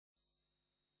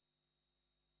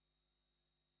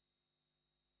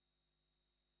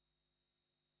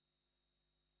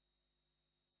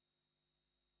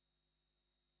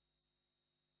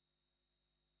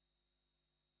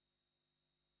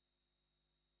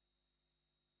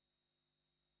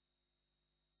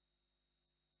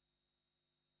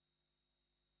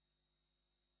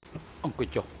Ông quỳ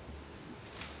chụp.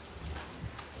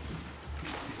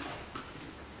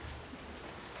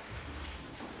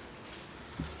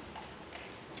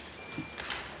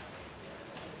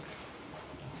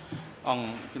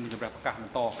 Ông chúng mình chụp cả một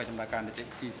to cái chúng ta can để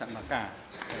khi sẵn mà cả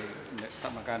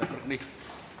sẵn mà cả được đi.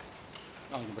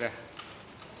 Ông chụp ra.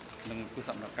 Nâng cứ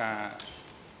sẵn mà cả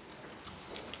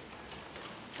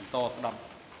to đập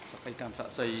cái cam sạ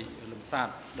xây lùm sạt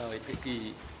đời thế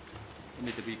kỷ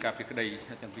mìnhจะมีการพิจารณา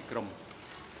อย่างวิกรม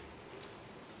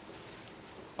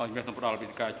เอาอย่างเป็นสำหรับเป็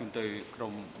นการจุนเตยกร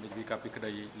มมีการพิจารณา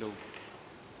ลูก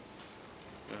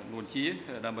นวลชี้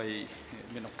ดำไป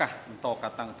มีนกกะมันต่อกา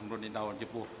รตั้งถึงรถในดาวจะ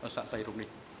บวกสะใส่ตรงนี้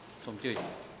สมชื่อ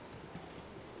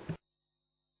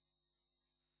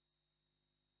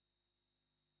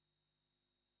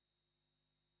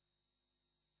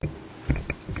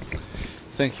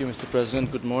Thank you, Mr. President.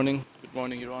 Good morning. Good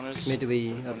morning, Your Honors. Good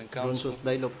morning, Council. Good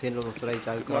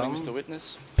morning, Mr. Witness.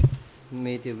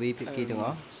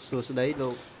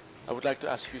 I would like to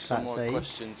ask you some more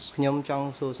questions on the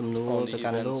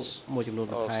events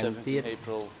of 17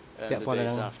 April and the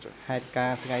days after.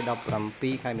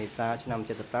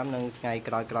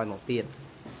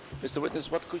 Mr. Witness,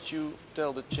 what could you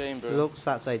tell the Chamber about the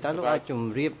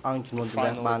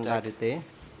final attack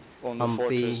on the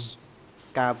fortress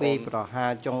ការវាយប្រហា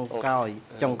រចុងក្រោយ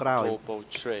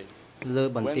លើ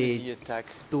បន្ទាយ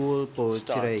ទួលពោ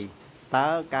ជ្រៃតើ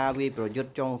ការវាយប្រយុទ្ធ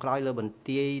ចុងក្រោយលើបន្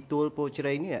ទាយទួលពោជ្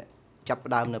រៃនេះចាប់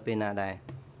ផ្ដើមនៅពេលណាដែរ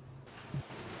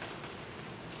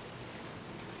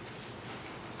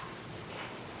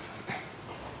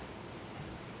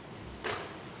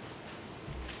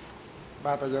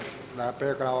បាទប្រយុទ្ធដល់ពេ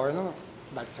លក្រោយនោះ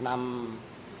ដាច់ឆ្នាំ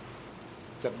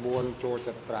74ចូល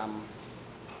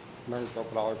75នឹងទៅ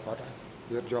ក្រោយគាត់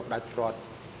យកយកដាច់ព្រាត់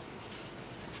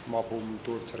មកភូមិ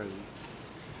ទួលជ្រៃ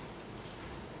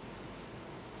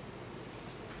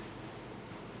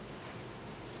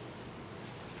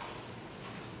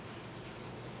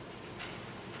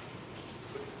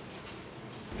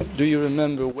Do you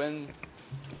remember when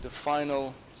the final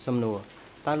សំណួរ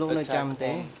តើលោកនៅចាំ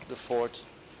ទេ the fort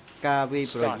ការវាយ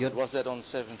ប្រយុទ្ធ was that on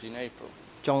 17 April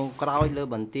ចុងក្រោយលើ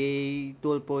បន្ទាយ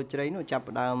ទួលពោជ្រៃនោះចាប់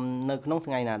ផ្ដើមនៅក្នុង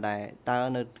ថ្ងៃណាដែរតើ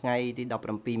នៅថ្ងៃទី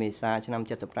17មេសាឆ្នាំ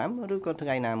75ឬក៏ថ្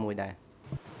ងៃណាមួយដែរ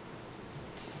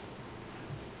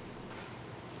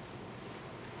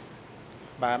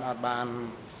បានអត់បាន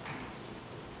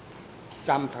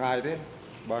ចាំថ្ងៃទេ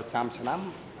បើចាំឆ្នាំ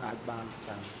អាចបាន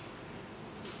ចាំ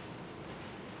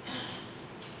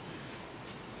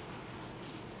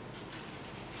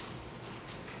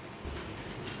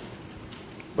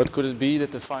But could it be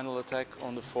that the final attack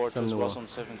on the fortress was on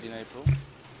 17 April?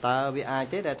 តើវាអាច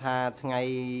ទេដែលថាថ្ងៃ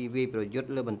វាយប្រយុទ្ធ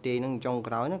លើបន្ទាយនឹងចុង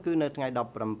ក្រោយនោះគឺនៅថ្ងៃ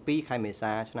17ខែមេ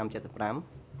សាឆ្នាំ75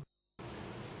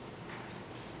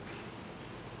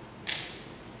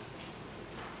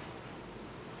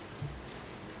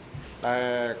តែ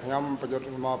ខ្ញុំប្រយុទ្ធ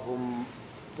មកភូមិ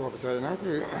ទួលប្រជ្រៃហ្នឹង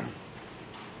គឺ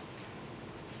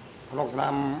ក្នុងឆ្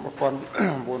នាំ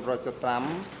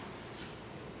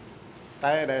1975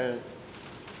តែដែល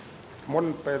មុន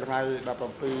ពេលថ្ងៃ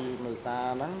17មេសា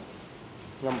ហ្នឹង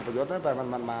ខ្ញុំប្រយុទ្ធតែមិន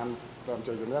បានតាម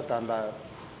ជ័យជំនះតាមតែ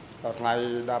ថ្ងៃ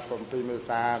17មេ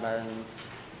សាដែល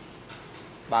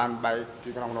បានបែកទី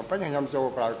ក្រុងភ្នំពេញខ្ញុំចូល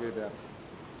ក្រោយគេទៀត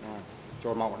ចូ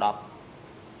លម៉ោង10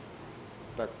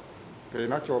តែគេ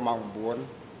នោះចូលម៉ោង9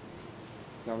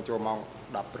ខ្ញុំចូលម៉ោង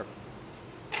10ព្រឹក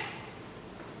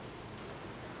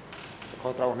ខុ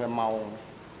សត្រូវគ្នាម៉ោង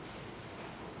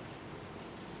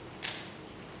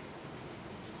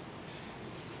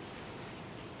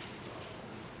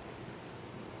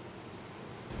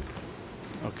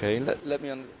Okay, let me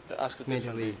ask it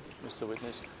differently, Mr.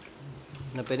 Witness.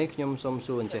 នៅពេលនេះខ្ញុំសូម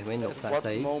សួរអញ្ចេះវិញលោកសាស្ត្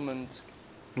រី What moment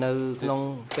នៅក្នុង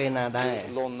ពេលណាដែរ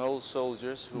Lone Nol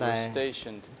soldiers who were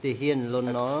stationed ទីហ៊ាន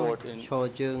Lone Nol ឈរ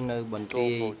ជើងនៅបន្ទា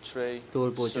យទួល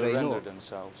ពោជ្រៃនោះ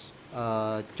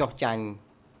ចុះចាញ់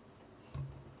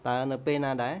តើនៅពេល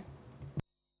ណាដែរ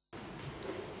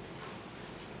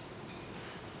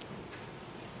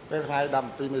ពេលថ្ងៃ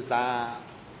17មេសា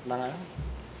ហ្នឹងហើយ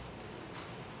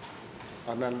អ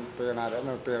ត់មានពេលណាដែរ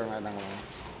នៅពេលថ្ងៃហ្នឹងឡើយ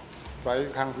ព្រៃ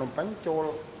ខាងភ្នំពេញចូល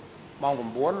ម៉ោង9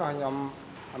ខ្ញុំ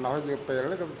អត់ឲ្យយកពេល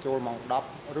ទៅចូលម៉ោង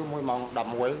10ឬមួយម៉ោង11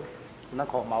ហ្នឹង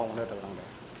ខុសម៉ោងនេះទៅហ្នឹងដែរ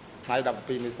ថ្ងៃ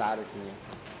17មេសាដូចគ្នា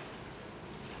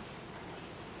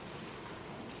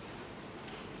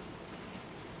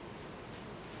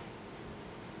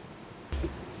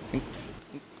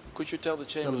Could you tell the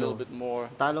chamber a little bit more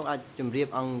តើលោកអាចជម្រាប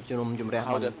អង្គជំនុំជម្រះ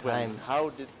បន្ថែម how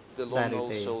did the Lone Nol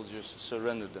soldiers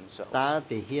surrender themselves? តើ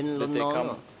ទាហាន Lone Nol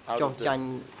out of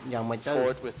the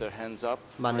fort with their hands up.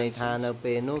 បានន័យថានៅ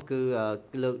ពេលនោះគឺ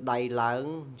លើកដៃឡើង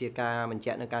ជាការបញ្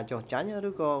ជាក់នៅការចោះចាញ់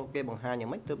ឬក៏គេបង្ហាញយ៉ាង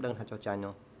ម៉េចទើបដឹងថាចោះចាញ់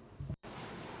នោះ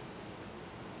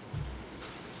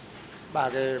បាទ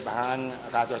គេបង្ហាញ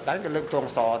ការចោះចាញ់គេលើកទង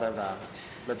សទៅថា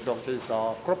លើកទងទីស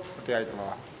គ្រប់ប្រទេសទាំងអ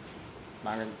ស់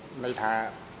បានន័យថា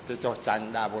គេចោះចាញ់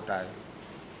ដាក់អាវុធហើយ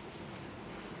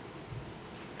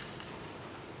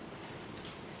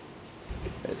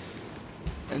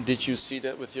And did you see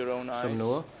that with your own eyes? សំ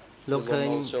ណួរលោកឃើញ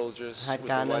soldiers ហេតុ with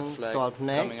ការ the ណ៍នឹង white flag ផ្ទាល់ភ្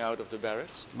នែក coming out of the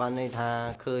barracks? បានន័យថា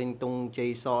ឃើញទង់ជ័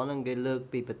យសនឹងគេលើក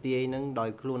ពីប្រទាយនឹងដោយ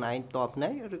ខ្លួនឯងផ្ទាល់ភ្នែ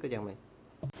កឬក៏យ៉ាងម៉េច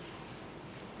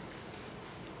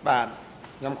បាទ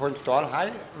ខ្ញុំឃើញផ្ទាល់ហើយ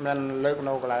មានលើក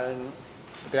នៅកន្លែង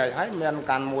ប្រទេសហើយមាន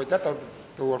កាន់មួយទៅ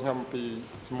ទួលខ្ញុំពី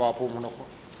ស្មោភូមិ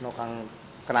នៅខាង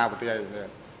កណ្ដាលប្រទេស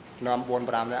នាំ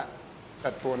 4-5 នាក់តែ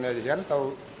ពួកនេះរៀនទៅ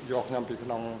យកខ្ញុំពីក្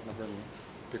នុងវិញ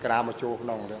ពីក្រាមមកជួក្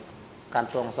នុងកាន់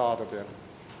ទងសទៅទៀត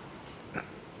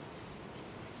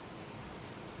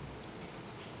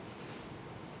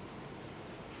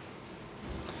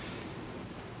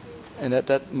And at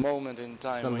that moment in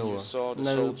time when you saw the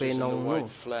soldiers in the white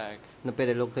flag, នៅពេល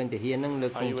ដែលលោកឃើញទាហាននឹងលើ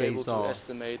កទង់ជ័យស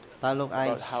តើលោកអាច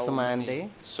ស្មានទេ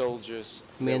soldiers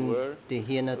មានទា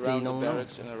ហាននៅទី around នោះ the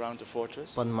barracks and around the fortress?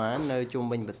 ប៉ុន្មាននៅជុំ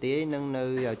វិញប្រទាយនិងនៅ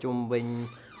ជុំវិញ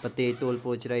ប្រទាយទួល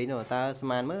ពោជ្រៃនោះតើស្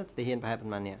មានមើលទាហានប្រហែលប៉ុ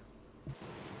ន្មាននាក់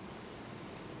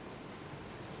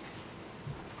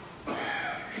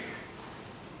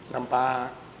ខ្ញុំប៉ា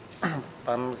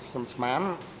ប៉ាន់ខ្ញុំស្មាន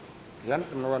រៀន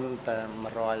ចំនួនតែ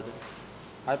 100 ទេ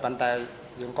ហើយប៉ុន្តែ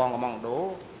យើងកងកំងដូ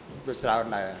វាច្រើន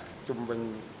ដែរជុំវិញ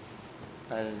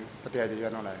តែប្រទេសរៀ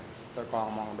ននោះដែរទៅកង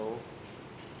កំងដូ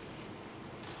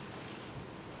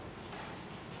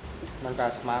នឹងការ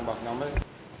ស្មានរបស់ខ្ញុំឯង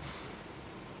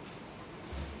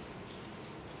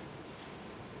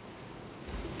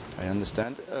I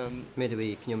understand. មេធាវី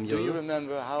ខ្ញុំយ Do ល់ you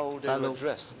remember how they តើ were លោក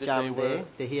dressed? Did ចាំ they ទេ wear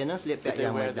ទាហាននោះស្លៀកពាក់ did they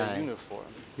យ៉ាងម៉េ wear ចដែរ their uniform?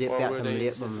 ស្លៀក Or ពាក់ were សម្ they លៀ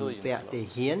ក in បំ civilian ពាក់ទា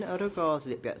clothes? ហានឬក៏ស្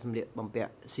លៀកពាក់សម្លៀកបំពា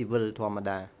ក់ស៊ីវិលធម្ម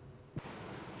តា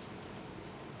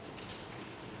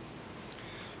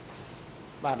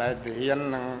បាទតែទាហាន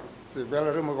និងស៊ីវិល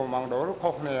ឬមកកំងដូខុ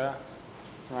សគ្នា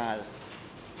ឆ្ងាយ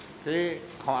គេ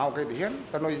ខំឲ្យគេទាហាន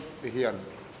ទៅនុយទាហាន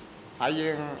ហើយយើ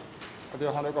ងឧទា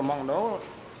ហរណ៍ដូចកំងដូ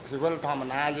ស៊ីវិលធម្ម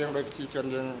តាយើងដូចប្រជាជន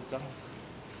យើងអញ្ចឹង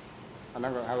អាហ្នឹ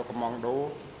ងក៏ហៅកំងដូ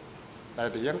តែ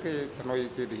ទាហានគេទៅនុយ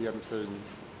គេទាហានផ្សេង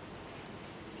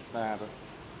បាទ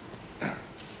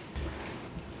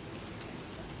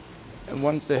And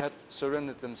once they had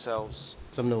surrendered themselves,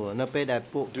 សំណួរនៅពេលដែល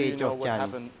ពួក do គេ you ចុះ know what ចាញ់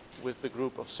happened with the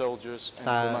group of soldiers and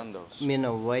តើ commandos? មាន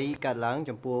អ្វីកើតឡើង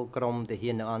ចំពោះក្រុមទា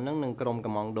ហានទាំងអស់ហ្នឹងនិងក្រុម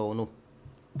កំងដូនោះ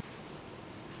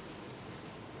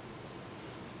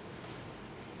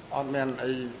អត់មាន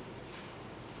អី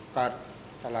កើត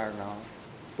កន្លែងហ្នឹង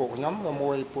ពួកខ្ញុំក៏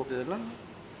មួយពួកគេហ្នឹង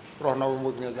រស់នៅមួ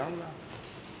យគ្នាអញ្ចឹងណា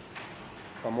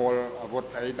ប្រមូលអាវុធ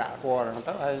អីដាក់គាត់ហ្នឹង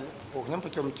ទៅហើយពួកខ្ញុំប្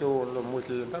រជុំចូលមួយ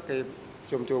គ្នាទៅគេ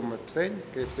ជុំមួយផ្សេង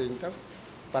គេផ្សេងទៅ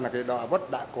ប៉ុន្តែគេដកអាវុធ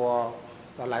ដាក់គាត់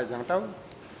ដល់ឡែកអញ្ចឹងទៅ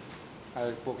ហើយ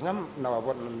ពួកខ្ញុំនៅអា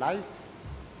វុធនៅដៃ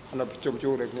នៅប្រជុំជួ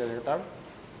លដូចគ្នាអញ្ចឹងទៅ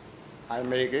ហើយ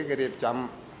មេគេរៀបចំ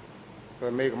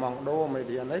មេកំងដូមេ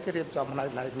ឌីអីគេរៀបចំផ្នែក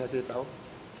គ្នាទៀតទៅ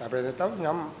តែពេលទៅខ្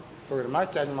ញុំធ្វើដំណើរ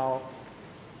ចេញមក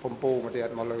ពំពូមកទៀត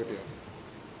មកលើទៀត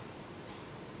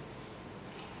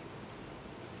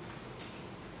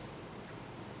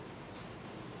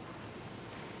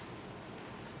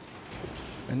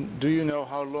And do you know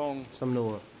how long សំណួ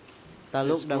រតើ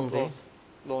លោក this ដឹង group ទេ of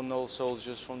lone wolf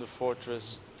soldiers from the fortress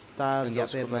តើរ and យៈ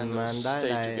those ពេលប៉ុន្មាន commandos ដែរ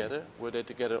stayed ដែល together? Were they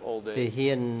together all ទា day?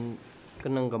 ហាន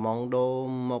ក្នុងកំងដូ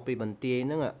មកពីបន្ទាយ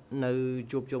ហ្នឹងនៅ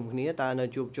ជួបជុំគ្នាតើនៅ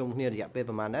ជួបជុំគ្នារយៈពេល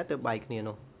ប៉ុន្មានដែរទើបបែកគ្នា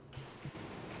នោះ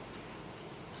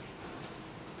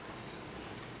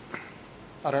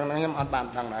រឿងហ្នឹងខ្ញុំអត់បាន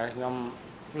ដឹងដែរខ្ញុំ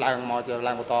ឡើងមកជា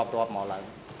ឡើងបន្តបន្ទាប់មកឡើង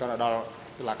ទៅដល់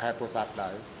កន្លះខែពោធិ៍សាត់ដែ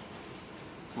រ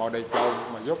មកដេកផ្លូវ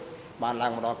មកយប់បានឡើ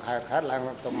ងមកដល់ខេត្តឡើង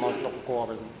ទៅមកស្រុកគួរ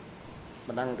វិញ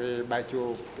មិនដឹងគេបែកជួរ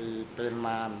ពីពេល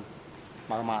ម៉ាន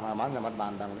មកម៉ានខ្ញុំអត់បា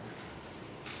នដឹងទេ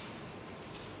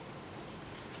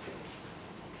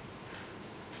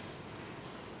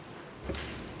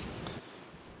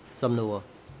សំណួរ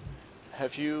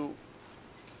Have you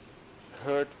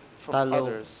heard តើ from លោក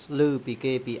others, ឮពី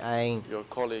គេពីឯង your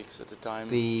colleagues at the time,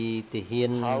 ពីទាហា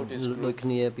ន How this group ដូចគ្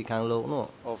នាពីខាងលោកនោះ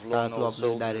of តើ lone ធ្លាប់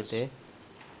wolf ឮដែរទេ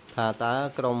soldiers ថាតើ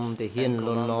ក្រុមទាហាន and ល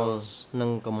ន់នល់ commandos និ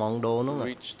ងកំងដូនោះ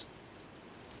reached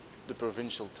the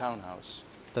provincial townhouse?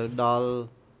 ទៅដល់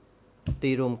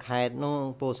ទីរួមខេត្តនោះ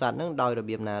ពោធិ៍សាត់ហ្នឹងដោយរ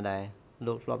បៀបណាដែរ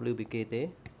លោកធ្លាប់ឮពីគេទេ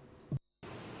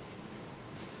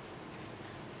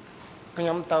ខ្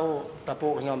ញុំទៅតាពួ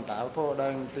កខ្ញុំតើពួកដែ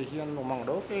លទីហ៊ានមកម៉ង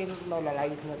ដូគេនៅឡៃ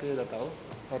គ្នាគេទៅ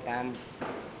ទៅតាម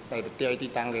តែប្រទេសទី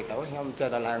តាំងគេទៅខ្ញុំចេះ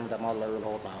តែឡើងតែមកលើរ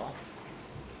ហូតមក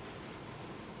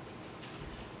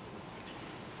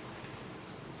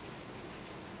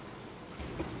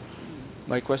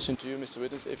My question to you, Mr.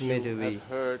 Witness, if you have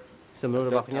heard សំណួរ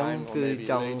របស់ខ្ញុំគឺ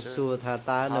ចង់សួរថា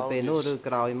តើនៅពេលនោះឬ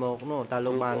ក្រោយមកនោះតើ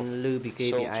លោកបានឮពីគេ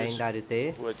ពីឯងដែរឬទេ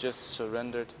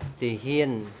ទាហាន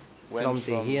ក្រុម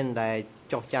ទាហានដែល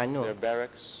ចុះចាញ់នោះ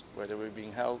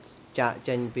ចាក់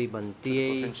ចេញពីបន្ទា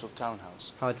យ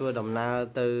ហើយធ្វើដំណើរ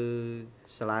ទៅ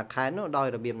សាលាខេត្តនោះដោយ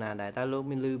របៀបណាដែរតើលោក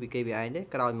មានឮពីគេពីឯងទេ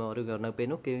ក្រោយមកឬក៏នៅពេល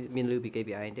នោះគេមានឮពីគេ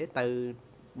ពីឯងទេទៅ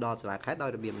ដល់សាលាខេត្តដោ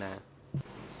យរបៀបណា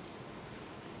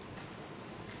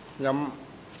ខ្ញុំ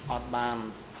អត់បាន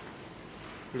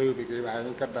ឮពីគេឯ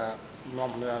ងគិតថា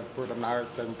នាំគ្នាធ្វើដំណើរ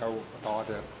ចេញទៅបន្ត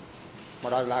ទៀតមក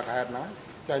ដល់សាលាខេត្តហ្នឹង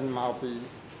ចេញមកពី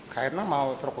ខេត្តហ្នឹងមក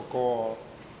ស្រុកកក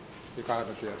ពីកើត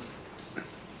ទៅទៀត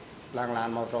ឡើងឡាន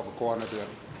មកស្រុកកកទៅទៀត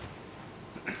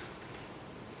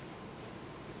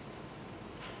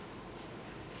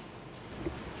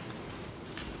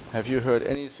Have you heard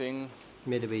anything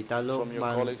មេធាវីតើលោក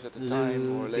បានឮ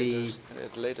ពី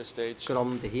ក្រុម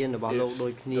ទាហានរបស់លោកដូ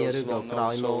ចគ្នាឬក៏ក្រោ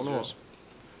យមកនោះ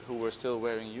who were still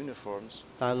wearing uniforms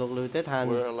តើលោកឮទេថា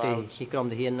ទីក្រុម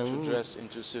ទាហាននឹង dress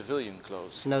into civilian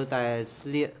clothes នៅតែស្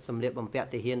លៀកសម្លៀកបំពាក់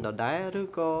ទាហានដដែលឬ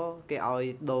ក៏គេឲ្យ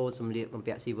ដូរសម្លៀកបំ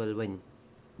ពាក់ស៊ីវិលវិញ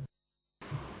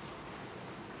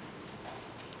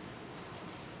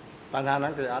បញ្ហាហ្នឹ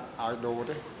ងគេអត់ឲ្យដូរ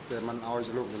ទេគេមិនឲ្យ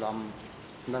ឆ្លុះច្រឡំ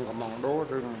នឹងកំងដូ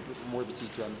រឬមួយប្រជា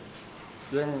ជន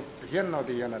យើងហ៊ាននៅ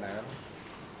ទីណាដែរ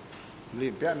លី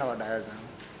បពាក់នៅដែរហ្នឹង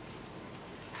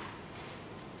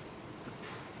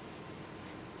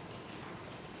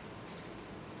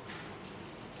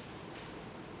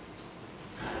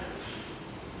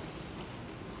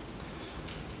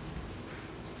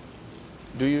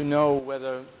Do you know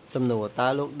whether សំណួរតើ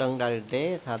លោកដឹងដែរទេ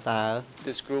ថាតើ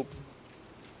this group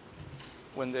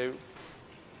when they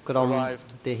ក្រុម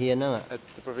ទាហានហ្នឹង at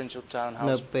the provincial townhouse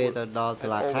នៅពេលទៅដល់សា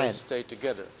លាខេត្ត stay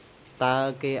together តើ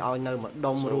គេឲ្យនៅម្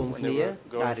ដុំរួមគ្នា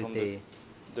ដែរឬទេ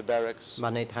the barracks បា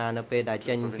នន័យថានៅពេលដែល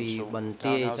ចេញពីបន្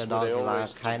ទាយទៅដល់សាលា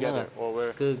ខេត្តហ្នឹង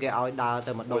គឺគេឲ្យដើរ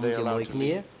ទៅម្ដុំជាមួយគ្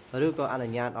នាឬក៏អនុ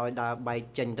ញ្ញាតឲ្យដើរបែក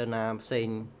ចេញទៅណាផ្សេង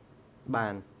បា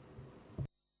ន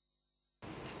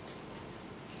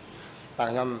តែ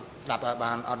ខ្ញុំស្ដាប់ឲ្យ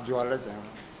បានអត់យល់ទេចឹង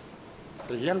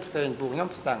ទាហានផ្សេងពួកខ្ញុំ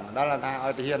ផ្សឹងដល់ថាឲ្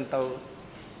យទាហានទៅ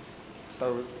ស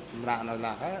ម្រាប់នៅ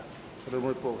ណាហើយឬ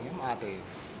មួយពួកខ្ញុំអត់ទេ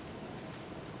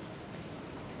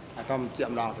អត់ខ្ញុំជា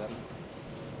ម្ដងទៀត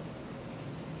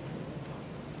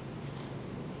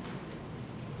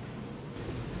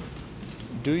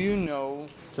Do you know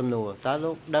សំណួរតើ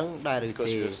លោកដឹងដែរឬ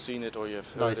ទេ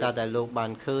ដោយសារតែលោកបា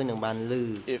នឃើញនិងបានឮ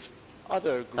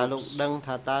other តើលោក groups ដឹង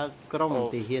ថាតើក្រុម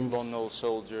ទាហាន Lon Nol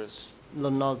soldiers ល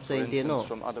ន់ណល់ផ្សេងទៀតនោះ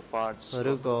from other parts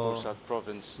ឬ of ក៏ Pursat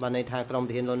province បានន័យថាក្រុម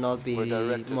ទាហានលន់ណល់ពី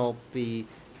មកពី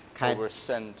ខេត្ត were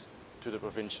sent to the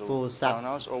provincial Pursat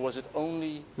townhouse or was it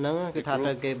only ហ្នឹងគឺថាត្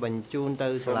រូវគេបញ្ជូនទៅ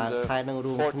សាលាខេត្តនឹង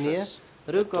រួមគ្នា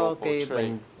ឬក៏គេប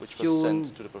ញ្ជូន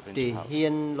ទាហា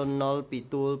នលន់ណល់ពី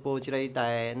ទួលពោជ្រៃតែ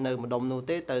នៅម្ដុំនោះ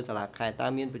ទេទៅសាលាខេត្តតើ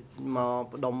មានម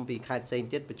កម្ដុំពីខេត្តផ្សេង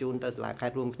ទៀតបញ្ជូនទៅសាលាខេ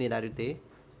ត្តរួមគ្នាដែរឬទេ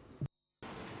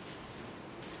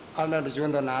អត់មានបញ្ជូន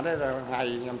ទៅណាទេថ្ងៃ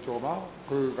ខ្ញុំចូលមក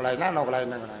គឺកន្លែងណានៅកន្លែង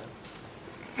ហ្នឹងកន្លែង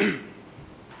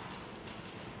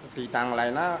ទីតាំងកន្លែ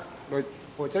ងណាដូច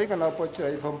ពោជ្រៃក៏នៅពោជ្រៃ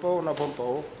ភូមិពោនៅភូមិពោ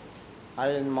ហើ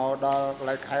យមកដល់កន្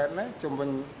លែងខេត្តនេះជុំវិញ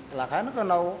កន្លែងខេត្តនោះក៏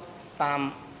នៅតាម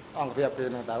អង្គភាពគេ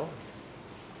ហ្នឹងទៅ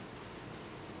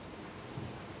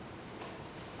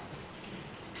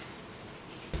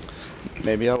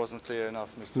Maybe I wasn't clear enough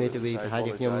Mr. មេធាវីប្រហែល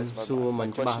ជាខ្ញុំសួរមិន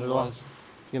ច្បាស់លាស់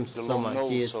ខ្ញុំសូមអ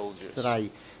ធិស្ឋាន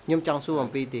ខ្ញុំចង់សួរអំ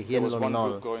ពីទាហានលន់ណ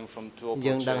ល់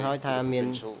យើងដឹងហើយថាមាន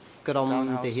ក្រុម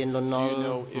ទាហានលន់ណល់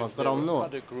មួយក្រុមនោះ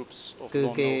គឺ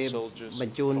គេប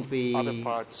ញ្ជូនពី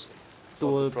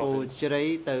ទួលពោជ្រៃ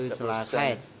ទៅសាលាខេ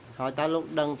ត្តហើយតើលោក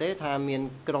ដឹងទេថាមាន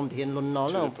ក្រុមទាហានលន់ណ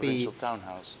ល់នោះពី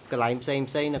កន្លែងផ្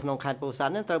សេងនៅក្នុងខេត្តពោធិ៍សា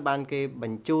ត់ហ្នឹងត្រូវបានគេប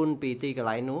ញ្ជូនពីទីកន្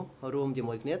លែងនោះរួមជា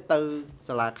មួយគ្នាទៅ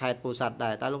សាលាខេត្តពោធិ៍សាត់ដែ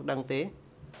រតើលោកដឹងទេ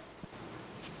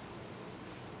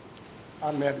អ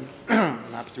ត់មាន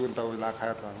ណាបញ្ជូនទៅសាលាខេ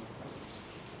ត្តផង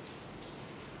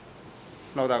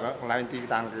នៅតែកន្លែងទី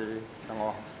តាំងគេទាំងអ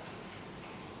ស់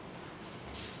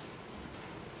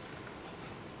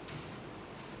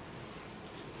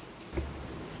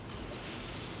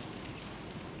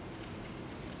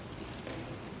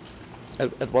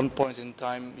At one point in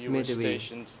time you were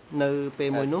stationed នៅពេល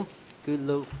មួយនោះគឺ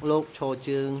លោកឈរ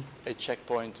ជើង a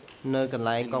checkpoint នៅកន្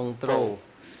លែងកុងត្រូល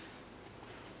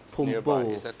ភូមិពោ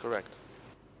Is that correct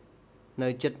នៅ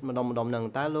ចិត្តម្ដុំហ្នឹង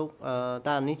តើលោក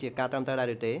តើនេះជាការត្រឹមត្រូវដែរ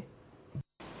ឬទេ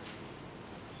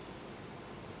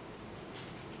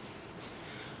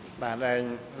bạn đây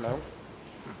lớn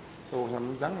số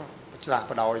nhầm trắng chả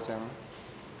bắt đầu chẳng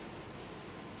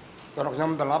còn học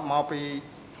nhầm tao lắp mau pi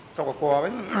trong cái qua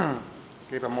bánh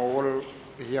cái bà mồ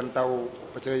hiện tàu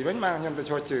bà chơi bánh mang nhầm tao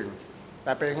cho trường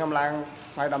tại vì nhầm lang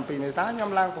ngày đầm pi này tá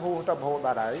nhầm lang khu tập hồ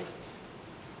bà đấy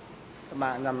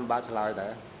mà nhầm bà trả lời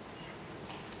đấy.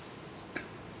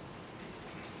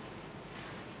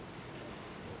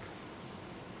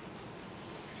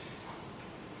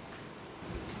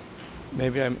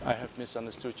 Maybe I have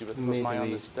misunderstood you, but it was my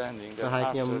understanding that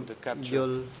after the capture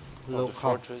of the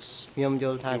fortress, you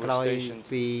were stationed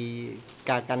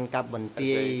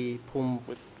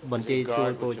with a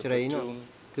guard with your platoon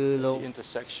at the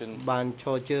intersection or at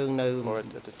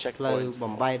the checkpoint of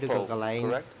Pol,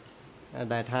 correct?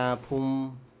 ដែលថាភូមិ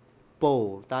ពោ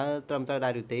តើត្រឹមត្រូវដែ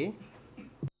រឬទេ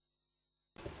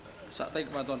សាក់តិច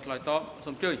បានតន់ឆ្លើយតប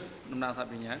សូមជួយដំណើរថា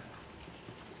បញ្ញា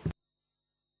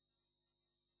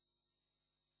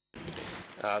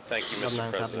Thank you, Mr.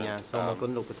 President.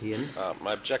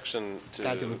 My objection to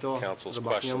Council's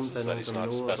questions is that he's not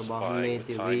specifying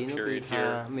the time period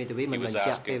here. He was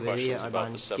asking questions about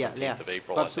the 17th of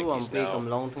April. I think he's now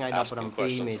asking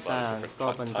questions about a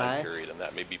different time period, and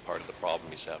that may be part of the problem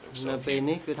he's having. So if he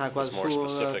was more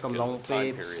specific in the time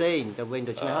period, letting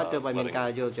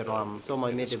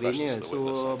questions to the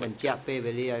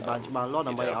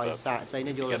witness, I think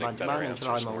you'd have better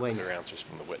answers from the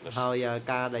witness.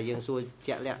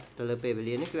 ជាក់លាក់ទៅលើពេលវេ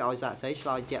លានេះគឺឲ្យសាកសីឆ្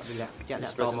លើយជាក់លាក់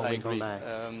តបមកវិញផងដែរ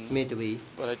មេធាវី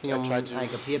ខ្ញុំឯ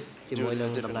កភាពជាមួយនឹង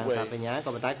តំណាងសារបញ្ញាក៏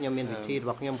ប៉ុន្តែខ្ញុំមានវិធីរប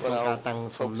ស់ខ្ញុំក្នុងការតាំង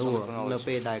សំណួរនៅ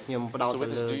ពេលដែលខ្ញុំផ្ដោតទៅ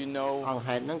លើអង្គ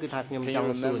ហេតុហ្នឹងគឺថាខ្ញុំចង់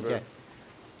សួរចេះ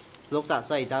លោកសាក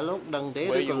សីតើលោកដឹងទេឬ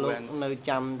ក៏លោកនៅ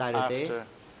ចាំដែរទេ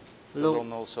លោក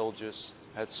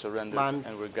had surrendered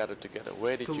and were gathered together.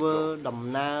 Where did you ធ្វើ go? ដំ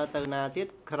ណើរទៅណាទៀត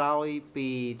ក្រោយពី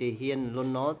ទាហានល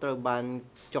ន់ណល់ត្រូវបាន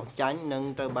ចុះចាញ់និង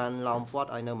ត្រូវបានឡោមព័ទ្ធ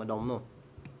ឲ្យនៅម្ដុំនោះ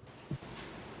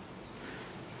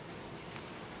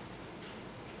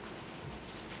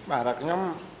បាទខ្ញុំ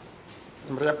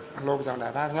ជំរាបលោកចង់ដែ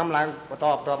រថាខ្ញុំឡើងបន្ត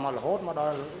មករហូតមកដ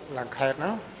ល់ឡើងខេត្តហ្នឹ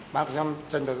ងបាទខ្ញុំ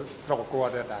ចេញទៅស្រុកកគួរ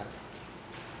ទៀតដែរ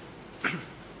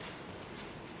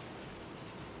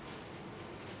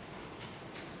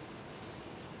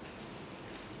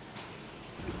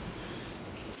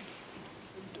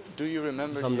Do you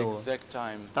remember the exact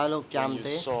time តើលោកចាំ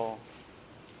ទេ you saw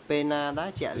ពេលណាដែរ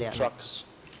ជាក់លាក់ trucks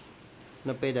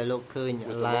នៅពេលដែលលោកឃើញ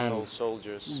ឡាន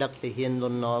ដឹកទាហានល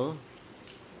ន់ណល់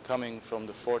coming from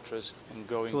the fortress and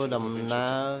going to ធ្វើ the ដំណើ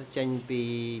រ provincial ចេញពី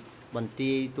បន្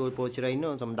ទាយទួលពោធិ៍ជ្រៃ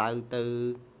នោះសំដៅទៅ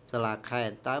សាលាខេ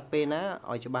ត្តតើពេលណា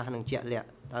ឲ្យច្បាស់និងជាក់លាក់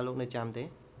តើលោកនៅចាំទេ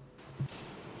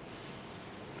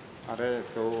អរេ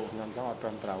ទូខ្ញុំចង់អត់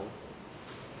ទាន់ត្រូវ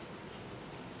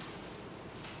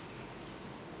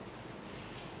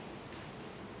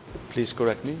Please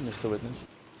correct me, Mr. Witness.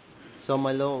 សូម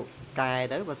ឲ្យលោកកែ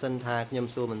ទៅបើសិនថាខ្ញុំ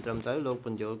សួរមិនត្រឹមត្រូវលោកប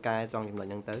ញ្យល់កែត្រង់ចំណុច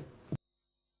ហ្នឹងទៅ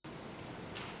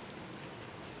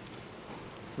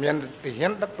មានទាហា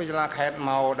នដឹកពីសាលាខេត្ត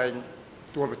មកដែល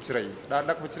ទួលបជ្រៃដល់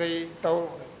ដឹកបជ្រៃទៅ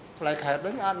ផ្លៃខេត្ត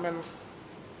វិញអត់មាន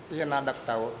ទាហានណាដឹក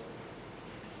ទៅ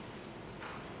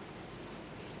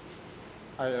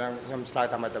ហើយខ្ញុំឆ្លើយ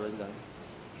តាមទៅវិញចឹង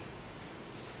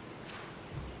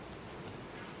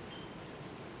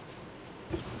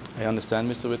I understand,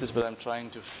 Mr. Witness, but I'm trying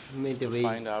to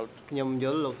find out ខ្ញុំយ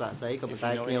ល់លោកសាក់សីក៏ប៉ុន្តែ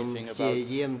ខ្ញុំជា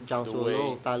យាមចង់សួរលោ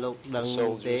កតើលោកដឹង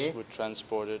ទេ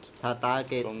ថាតើ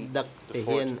គេដឹកទា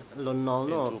ហានលន់ណល់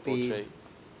នោះពី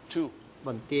ប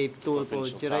ន្ទាយទួលពោ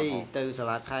ធិ៍ជ្រៃទៅសា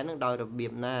លាខេត្តនឹងដោយរបៀ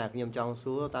បណាខ្ញុំចង់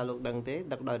សួរតើលោកដឹងទេ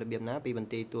ដឹកដោយរបៀបណាពីបន្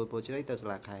ទាយទួលពោធិ៍ជ្រៃទៅសា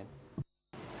លាខេត្ត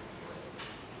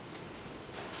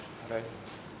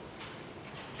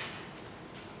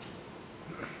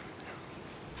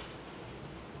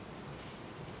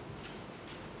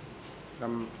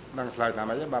đang slide làm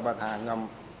ấy bà thà nhom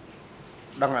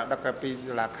đang là đặc pi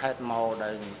là khai màu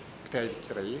đầy cây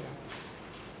chỉ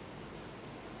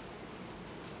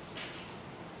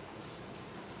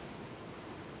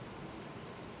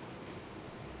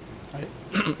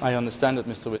I understand it,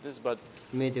 Mr. Witness, but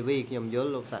at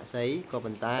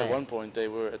one point they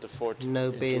were at the fort in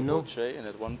Tupoche, and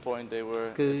at one point they were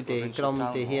at the provincial town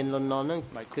hall.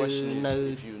 My question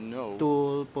is, if you know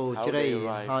how they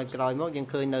arrived,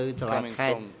 coming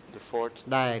from the fort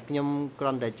and arrived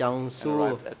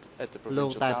at the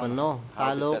provincial town hall,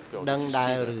 how did that go? Did you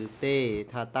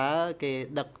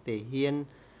see that?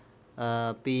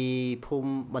 ពីភូមិ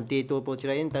បន្ទាយទួលពោធិ៍ជ្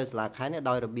រៃទៅសាលាខេត្តនេះ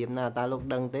ដោយរបៀបណាតើលោក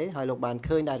ដឹងទេហើយលោកបាន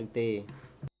ឃើញដែរឬទេ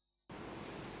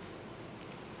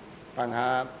បញ្ហា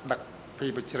ដឹកពី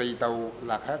បជ្រៃទៅសា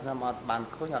លាខេត្តខ្ញុំអត់បាន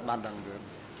ឃើញអត់បានដឹងទេ ម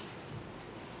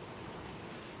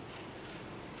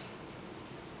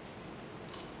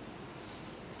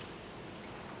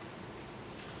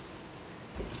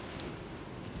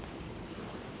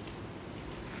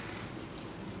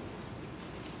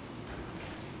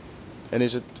And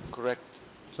is it correct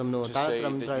សំណួរ to តើ say ត្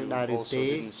រឹម that ត្រូវ you ដែរឬ also ទេ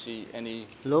didn't see any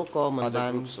លោកក៏មិនបា other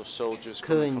ន groups of soldiers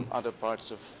ឃើញ coming from other parts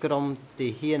of ក្រុមទា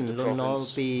ហាន the លន់នល់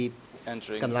province ពី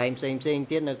entering កន្លែងផ្សេងៗ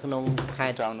ទៀតនៅក្នុងខេ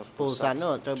the ត្ត town of ពោធិ៍សាត់ Pursat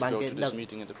នោះត្រូវ to បាន go គេ to ដឹ this ក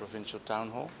meeting at the provincial town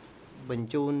hall? បញ្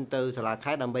ជូនទៅសាលា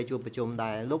ខេត្តដើម្បីជួបប្រជុំ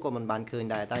ដែរលោកក៏មិនបានឃើញ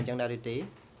ដែរតែអញ្ចឹងដែរឬទេ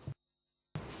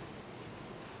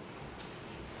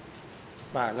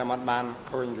បាទខ្ញុំអត់បាន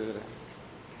ឃើញទេ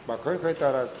បើឃើញតែ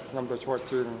ខ្ញុំទៅឈួត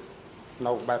ជើង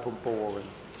នៅបែបភូមិពោវិញ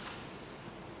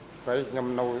ហើយខ្ញុំ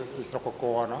នៅស្រុកកក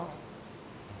ណោះ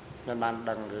មិនបាន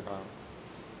ដឹងទេបង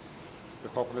វា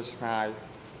ខុសគ្នាឆ្ងាយ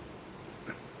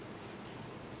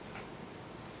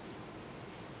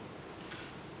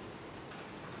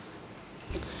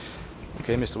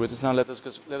Okay, Mr. Witness, now let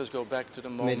us go back to the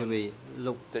មេធាវី moment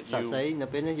លោក that សា you ស្ត្រីនៅ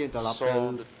ពេលនេះយើងត្រឡប់ទៅ saw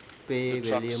ពេល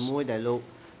វេលាមួយដែលលោក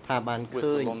ថាបាន with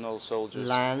ឃើ the ញ Lon Nol soldiers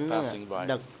ឡានហ្នឹង passing by.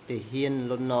 ដឹកទាហាន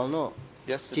លន់នល់នោះ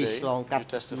ជិះ Yesterday, ឆ្លងកាត់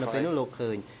you នៅពេលនោះ testified លោក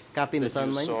ឃើញកាលពីម្សិល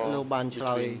មិញ that you saw លោកបានឆ្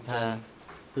លើយ between ថា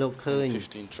 10 លោកឃើញ and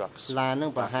 15 trucks ឡានហ្នឹ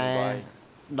ងប្រហែល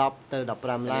passing by 10ទៅ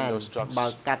15ឡាន And in those trucks បើ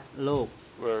កាត់លោក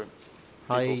were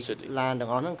ហើយ people sitting. ឡានទាំ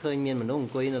ងអស់ហ្នឹងឃើញមានមនុស្សអ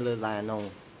ង្គុយនៅលើឡានហ្នឹង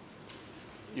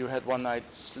You had one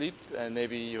night's sleep, and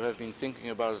maybe you have been thinking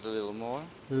about it a little more.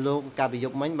 លោកកាលពីយ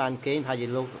ប់មិញបានគេងថាជា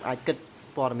លោកអាចគិត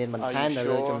ព័ត៌មានបន្ថែម Are you នៅ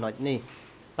លើ sure? ចំណុចនេះ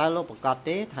តើលោកប្រកាស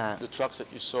ទេថា The trucks that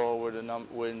you saw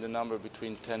were in the number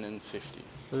between 10 and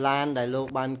 50. ឡានដែលលោក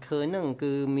បានឃើញហ្នឹង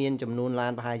គឺមានចំនួនឡា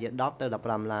នប្រហែលជា10ទៅ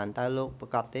15ឡានតើលោកប្រ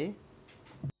កាសទេ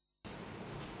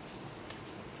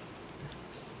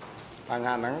បញ្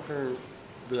ហាហ្នឹងគឺ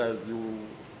វាយូរ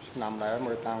ឆ្នាំដែរ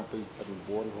មើលតាំងពី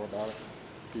79រហូតដល់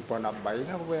2013ណា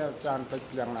វាច្រើនតិច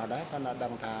យ៉ាងណាស់ដែរប៉ុន្តែដឹ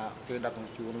ងថាគេដឹកជ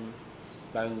ញ្ជូន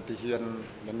ដែលទាហាន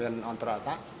ដែលមានអន្តរ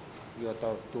តៈយកទៅ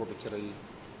ទួលបជ្រី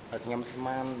ហើយខ្ញុំស្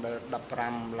មានដែល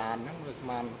15ឡានហ្នឹងវាស្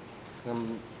មានខ្ញុំ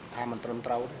ថាមិនត្រឹម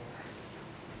ត្រូវទេ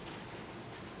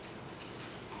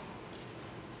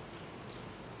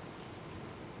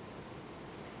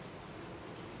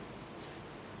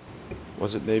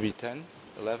Was it maybe 10,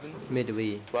 11, មេធាវី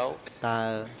 12, តើ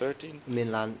 13? មាន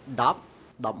ឡាន10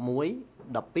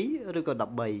 11 12ឬក៏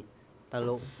13តើ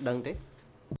លោកដឹងទេ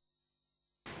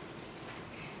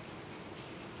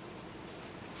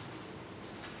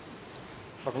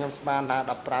បើខ្ញុំស្មានថា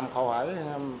15ខុសហើយខ្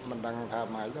ញុំមិនដឹងថា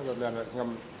ម៉េចទៅវាមានខ្ញុំ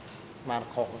ស្មាន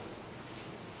ខុស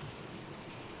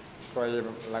ព្រោះ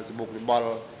ឡើងសបុកលីបល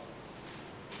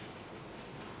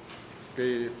គេ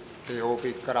អូ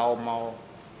ពីក្រៅមក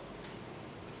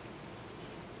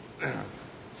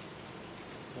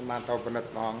មិនបានទៅពិនិត្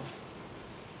យផង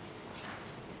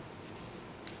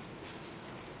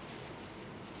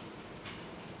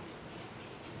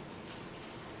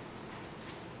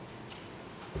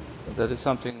That is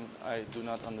something I do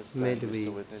not មេ understand, ធាវី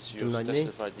Mr. Witness. You ចំណុច have នេះ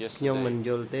testified ខ្ញុំមិន yesterday យ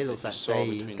ល់ទេលោកសាស្ត្រី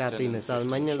កាលពីម្សិល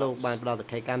មិញលោកបានផ្ដល់ស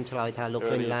ក្ខីកម្មឆ្លើយថាលោក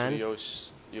ឃើញ earlier ឡាន to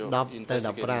your 10ទៅ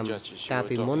investigating 15 judges. You កាល were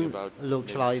ពីមុន talking about លោក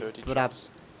maybe ឆ្លើយ 30 ប្រាប់ trucks.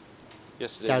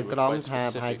 Yesterday ចៅ you were ក្រម quite ថា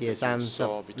ប្រហែល specific ជា that you saw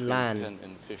 30 between ឡាន 10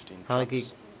 and 15 ហើយគេ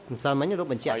trucks. ម្សិលមិញលោក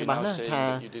បញ្ជាក់ Are you ច្បាស់ now ណាស់ saying ថា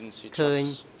that you didn't see ឃើញ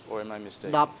trucks, or am I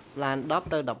mistaken? 10ឡាន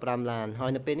10ទៅ15ឡានហើ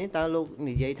យនៅពេលនេះតើលោក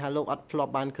និយាយថាលោកអត់ធ្លា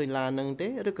ប់បានឃើញឡានហ្នឹងទេ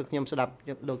ឬក៏ខ្ញុំស្ដាប់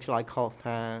លោកឆ្លើយខុស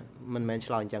ថាមិនមែន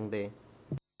ឆ្លើយអញ្ចឹងទេ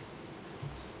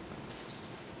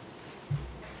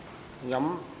ខ្ញុំ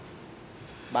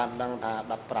បានដឹងថា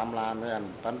15ឡានមែន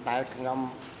ប៉ុន្តែខ្ញុំ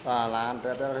ឡាន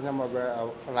ទៀតខ្ញុំមក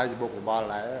ឡើងសបុកលីបល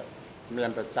ដែរមាន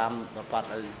តែចាំប្រកាស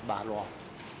អីបាក់លាស់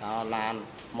ដល់ឡាន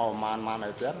មកប្រហែល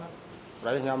អីទៀតណាព្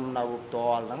រោះខ្ញុំនៅផ្ទា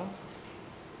ល់ហ្នឹង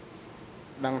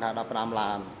ដឹងថា15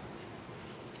ឡាន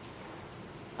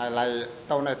ហើយឡៃ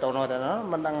ទៅនេះទៅនោះតែ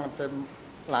មិនដឹងទៅ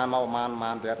ឡានមកប្រ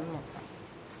ហែលទៀត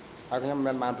ហើយខ្ញុំ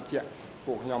មិនបានបញ្ជាក់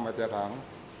ពួកខ្ញុំឲ្យទៀតផង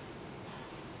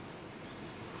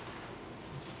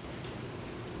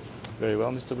Very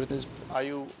well, Mr. Witness. Are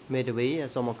you មេធាវី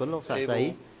សូមអរគុណលោកសាស្ត្រី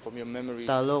able, from your memory,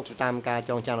 តើលោកតាមការ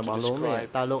ចងចាំរបស់លោកនេះ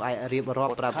តើលោកអាចរៀបរា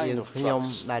ប់ប្រាប់យើងខ្ញុំ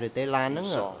ដែរឬទេឡានហ្នឹង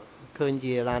ឃើញ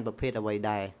ជាឡានប្រភេទអ្វី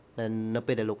ដែរនៅ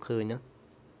ពេលដែលលោកឃើញហ្នឹង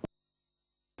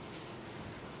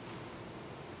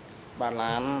បាន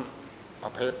ឡានប្រ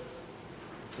ភេទ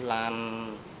ឡាន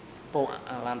ពួក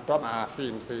ឡានតប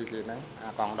CMC គេហ្នឹង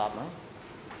កង់10ហ្នឹង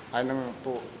ហើយនឹង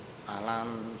ពួកឡាន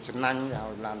ចំណាញ់ឲ្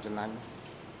យឡានចំណាញ់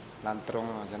ឡានត្រង់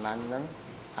ចំណាញ់ហ្នឹង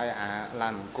ហើយឡា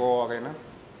នអង្គរគេហ្នឹង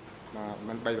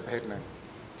មិន3ប្រភេទហ្នឹង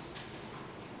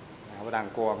ឡានអ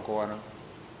ង្គរហ្នឹង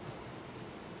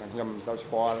តែខ្ញុំមិនសូវស្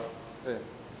គាល់ទេ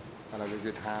តែលើ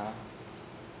គេថា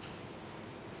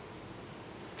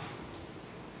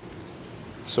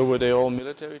So were they all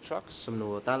military trucks? សំណួ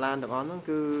រតើឡានទាំងអស់ហ្នឹង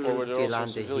គឺ Or were there ជាឡា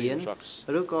also នទាហាន civilian trucks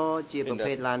ឬក៏ជាប្រ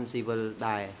ភេទឡានស៊ីវិល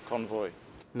ដែរ convoy?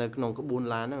 នៅក្នុងក្បួន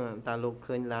ឡានហ្នឹងតើលោក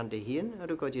ឃើញឡានទាហាន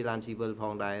ឬក៏ជាឡានស៊ីវិលផ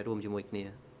ងដែររួមជាមួយគ្នា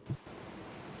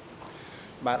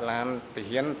បាទឡានទា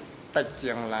ហានតិច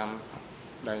ជាងឡាន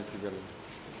ដែលស៊ីវិល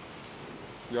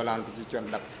យកឡានប្រជាជន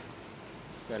ដឹក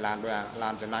តែឡានដូចឡា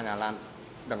នចំណាញ់ឡាន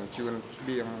ដឹងជួនស្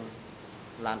បៀង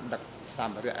ឡានដឹកស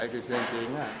ម្ភារៈអីគេផ្សេង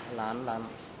ណាឡានដែល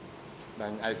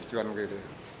ឯកជនគេទេ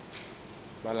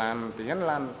បើឡានទាហាន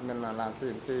ឡានមិនឡានស៊ី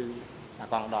អា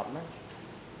កង់10ហ្នឹង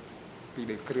ពី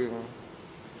3គ្រឿង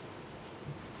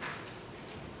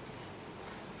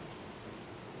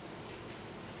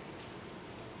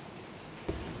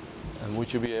And would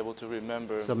you be able to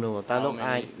remember សំណួរតើលោក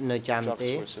អាចនៅចាំ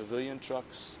ទេ civilian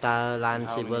trucks តើឡាន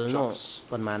civil នោះ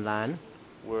ប៉ុន្មានឡាន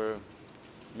were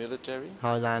military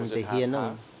ហើយឡានទាហាននោះ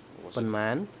ប៉ុន្មា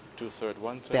ន 2/3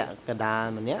 1/3 ពាក់កណ្ដាល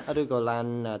ម្នាក់ឬក៏ឡាន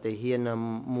ទាហាន1/3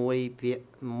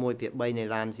នៃ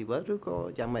ឡាន civil ឬក៏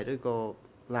យ៉ាងម៉េចឬក៏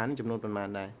ឡានចំនួនប៉ុន្មាន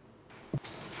ដែរ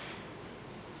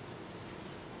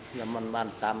ខ្ញុំមិនបាន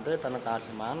ចាំទេប៉ុន្តែការ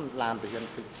ស្មានឡានទាហាន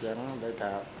តិចជាងដូច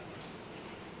ថា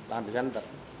ឡានទាហានតែ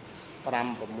5 6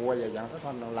អីយ៉ាងទៅ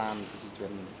គាត់នៅឡានប្រជាជ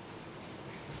ន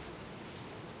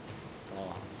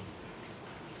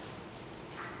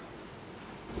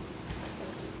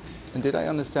And did I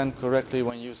understand correctly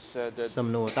when you said that សំ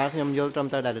ណួរតើខ្ញុំយល់ត្រឹម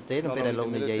ត្រូវដែរទេនៅពេលដែលលោក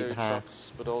និយាយថា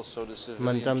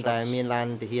មិនត្រឹមតែមានឡាន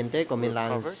ទាហានទេក៏មានឡា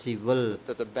ន civil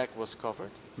that the back was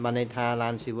covered បានន័យថាឡា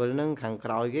ន civil ហ្នឹងខាង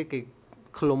ក្រោយគេ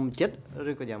ឃ្លុំចិត្ត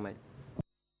ឬក៏យ៉ាងម៉េច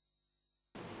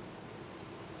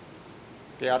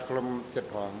គេអត់ឃ្លុំចិត្ត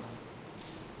ផង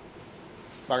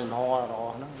បើញហររហ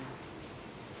ហ្នឹង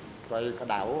ព្រៃក្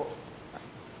តៅអ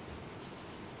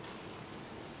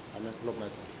ត់មានឃ្លុំទេ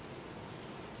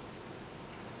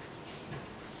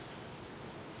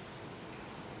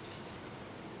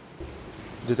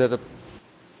Did that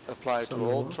apply to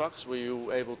all trucks? Were you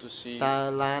able to see តើ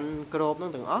ឡានក្របហ្នឹ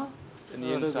ងទាំងអស់ in the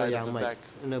inside of the back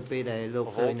នៅពេលដែលលោក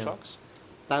of ឃើ all ញ trucks?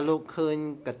 តើលោកឃើញ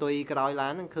កតុយក្រោយឡា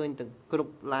នហ្នឹងឃើញទាំងគ្រ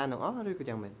ប់ឡានទាំងអស់ឬក៏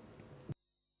យ៉ាងម៉េច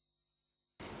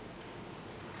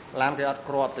ឡានគេអត់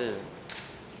គ្រាប់ទេ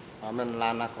អត់មានឡា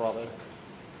នណាគ្រាប់ទេ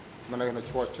មិននៅ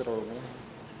ឈួតជ្រោង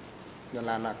មាន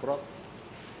ឡានណាគ្រាប់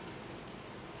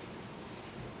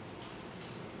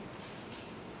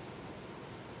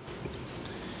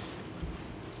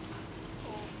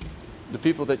The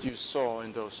people that you saw in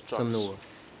those សំ trucks ណួរ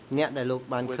អ្នកដែលលោក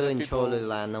បានឃើញចូលលើ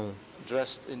ឡានហ្នឹង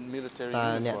dressed in military តើ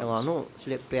អ្នកទាំងអស់ uniforms. នោះស្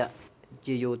លៀកពាក់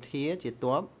ជាយោធាជា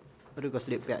ទ័ពឬក៏ស្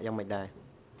លៀកពាក់យ៉ាងម៉េចដែរ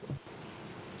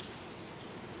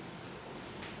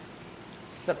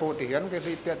តែពូទាហានគេ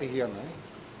រៀបពាក់ទាហានហើយ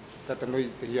តែតនុយ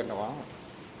ទាហានហ្នឹង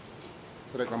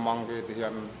ព្រឹកកំងគេទាហា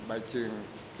នបែកជើង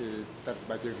គេទឹក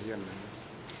បែកជើងទាហាន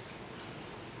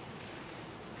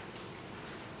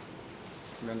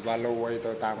មានវ៉ាឡូអី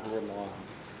ទៅតាមខ្លួនហ្នឹង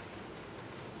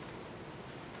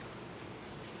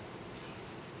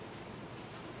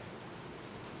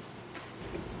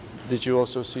Did you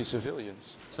also see civilians?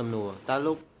 សំណួរតើ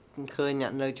លោកឃើញអ្ន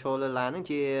កនៅឈរលើឡានហ្នឹង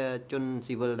ជាជន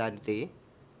civil ដែរទេ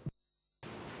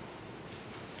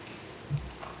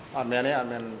អត់មានទេអត់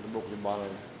មានបុកច្បល់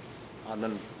អត់មា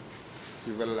ន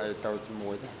ជីវិលអីទៅជា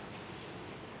មួយទេ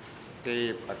គេ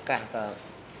ប្រកាសថា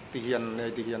ទាហាននៃ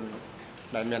ទាហាន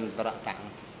ដែលមានតរស័ក្តិ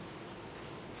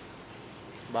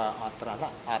បើអត់តរស័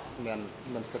ក្តិអត់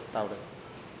មានសិទ្ធទៅទេ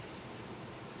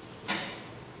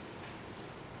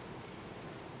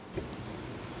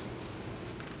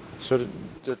So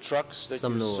the trucks that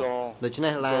សំ you ណួរ saw ដូច្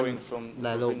នេះឡាន going from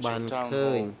ដែលលោកបាន provincial town ឃើ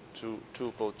ញ hall to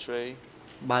Tupoltray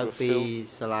បើកពី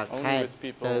សាលាខេ only ត្ត with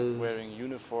ទៅ people wearing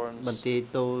uniforms. បន្ទាយ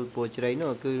ទោលពោជ្រៃ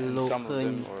នោះគឺ And លោក some of ឃើញ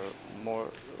them, or more,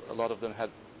 a lot of them had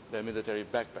their military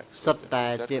backpacks. សុទ្ធ with តែ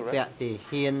them. Is that ពាក់ correct? ទា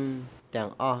ហានទាំង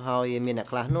អស់ហើយមានអ្នក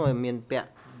ខ្លះនោះមានពាក់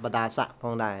បដាស័កផ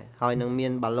ងដែរហើយនឹងមា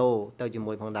នបាឡូទៅជា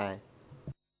មួយផងដែរ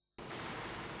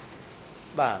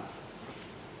បាទ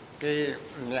គេ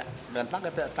អ្នកមានខ្លះគេ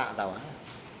ពាក់តាក់ទៅ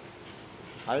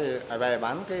ហើយឲ្យបែប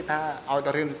បានគេថាឲ្យ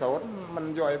ទៅរៀនសូត្រមិន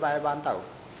យកឲ្យបែបបានទៅ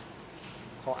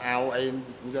ខោអាវអី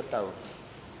យកទៅ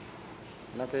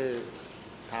នោះគេ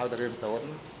ថាឲ្យទៅរៀនសូត្រ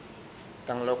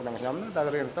ទាំងលោកទាំងខ្ញុំទៅ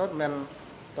រៀនសូត្រមិន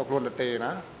ទៅខ្លួនទៅទេ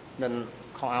ណាមិន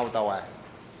ខោអាវទៅហើយ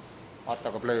អត់ទៅ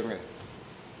កំភ្លើងទេ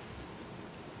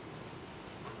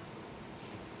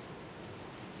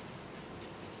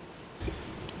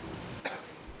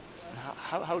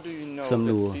How do you know សំ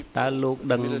ណួរ that people តើលោក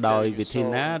ដឹងដោយវិធី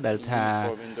ណាដែលថា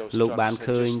លោកបាន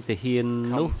ឃើញទាហាន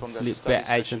នោះស្លៀកពាក់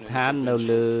ឯកសណ្ឋាននៅ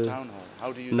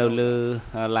លើ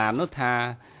ឡាននោះថា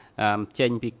ចេ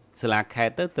ញពីសាលាខេ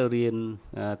ត្តទៅរៀន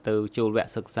ទៅចូលវគ្គ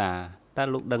សិក្សាតើ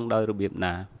លោកដឹងដោយរបៀប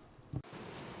ណា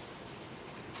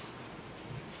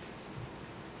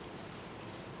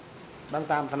ដឹង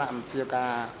តាមឋានៈវិជ្ជាកា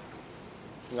រ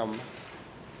ខ្ញុំ Did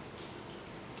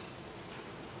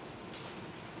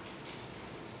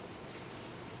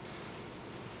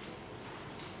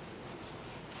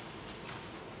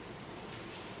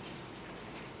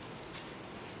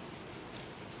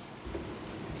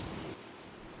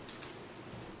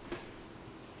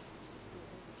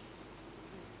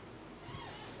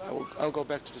I'll go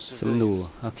back to the សំណួរ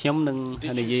civilians. ខ្ញុំនឹង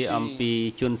និយាយអំពី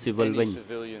ជនស៊ីវិលវិញ Any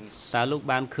civilians តើលោក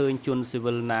បានឃើញជនស៊ី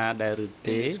វិលណាដែលឬ in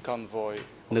ទេ this convoy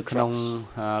នៅ of ក្នុង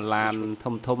trucks ឡាន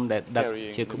ធំៗដែលដឹក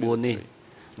ជាក្បួននេះ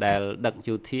ដែលដឹក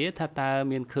យោធាថាតើ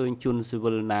មានឃើញជនស៊ី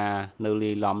វិលណានៅ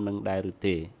លាយឡំនឹងដែរឬ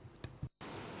ទេ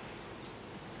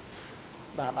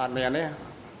បាទអត់មានទេ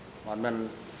អត់មាន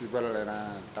ស៊ីវិលឯណា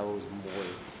ទៅជាមួយ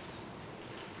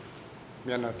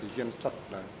មានតែហ៊ានសឹក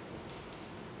ដែរ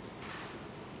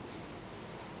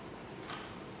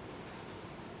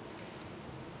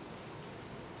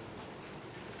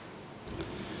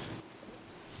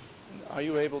Are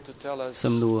you able to tell us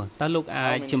សំណួរតើលោកអា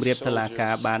ចជម្រាបតុលាកា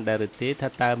របានដែរឬទេថា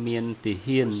តើមានទា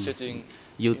ហាន sitting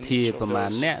យោធា in each of ប្រមាណ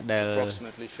those អ្នកដែល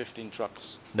approximately 15 trucks?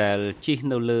 ដែលជិះ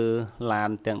នៅលើឡា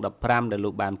នទាំង15ដែលលោ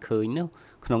កបានឃើញនោះ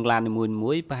ក្នុងឡាននី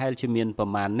មួយៗប្រហែលជាមានប្រ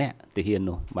មាណអ្នកទាហាន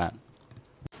នោះបាទ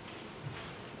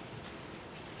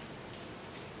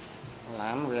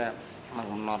ឡានវាមក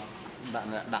កំណត់ដាក់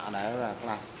អ្នកដាក់ដែរខ្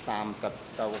លះ30ទឹក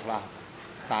ទៅខ្លះ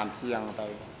30ជាងទៅ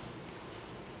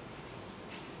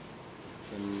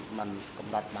มันកំ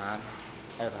ណត់បាន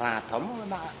ហើយខ្លះធំ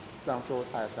ដាក់ចង់ចូល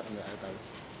40នាក់ទៅ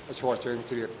ឈរជើង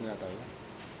ជ្រៀតនេះទៅ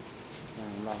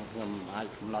ឡងខ្ញុំអាច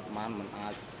កំណត់បានមិនអា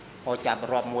ចហៅចាប់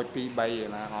រាប់1 2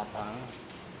 3ណាអត់ផង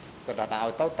គាត់ថាឲ្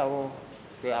យទៅ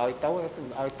គេឲ្យ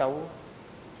ទៅ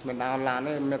មិនដល់ឡាន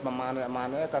នេះមានប្រមាណ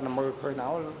នេះគាត់មើលឃើញ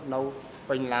នៅ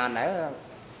ពេញឡានដែរ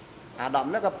អា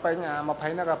10នេះក៏ពេញអា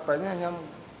20នេះក៏ពេញខ្ញុំ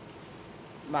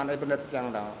បានឲ្យពិនិត្យចឹង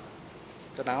ទៅ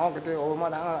គាត់ថាគេទៅអូមក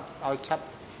ថាឲ្យឆាប់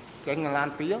ចេញឡាន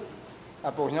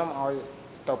2ពួកខ្ញុំឲ្យ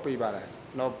ទៅ2បាទ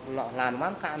នៅឡានបា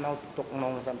នកាក់នៅទុកក្នុ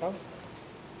ងហ្នឹងទៅ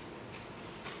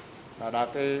ដល់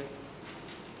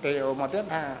គេអូមកទៀត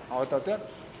ថាឲ្យទៅទៀត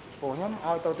ពួកខ្ញុំ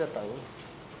ឲ្យទៅទៀតទៅ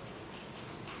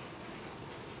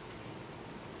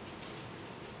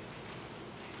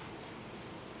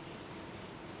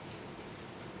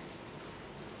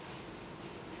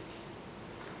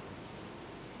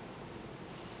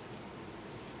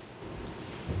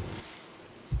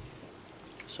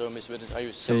So Ms. Witness, are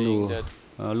you សំណួ saying រ that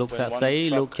លោកសាក់សី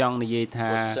លោកចង់និយាយ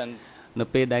ថា នៅ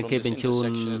ពេលដែលគេបញ្ជូន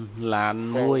ឡាន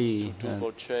មួយ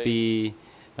ពី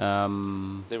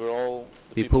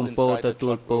ពីភូមិពោទៅទួ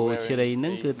លពោជ្រៃហ្នឹ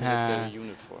ងគឺថា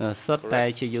សុទ្ធតែ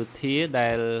ជាយោធាដែ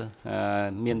ល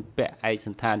មានពាក់ឯកស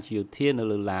ណ្ឋានជាយោធានៅ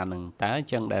លើឡានហ្នឹងតើអញ្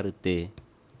ចឹងដែរឬទេ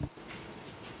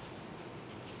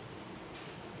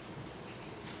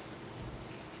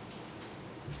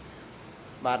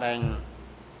បាទឯង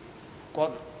គា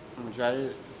ត់និយាយ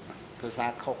ភាសា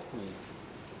ខុសគ្នា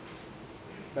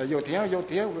តែយោ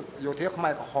ធាខ្មែ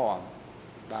រក្រហម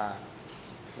បាទ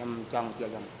ខ្ញុំចង់ជឿ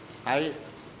ចឹងហើយ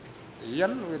រៀ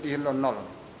នវាទីលន់ដ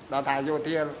ល់ថាយោ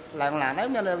ធាឡើងឡានហើយ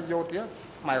មានយោធា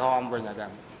ខ្មែរក្រហមវិញអញ្ចឹ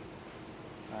ង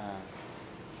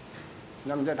ខ្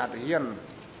ញុំនិយាយថារៀ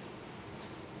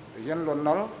នលន់ដ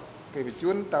ល់គេបញ្ជូ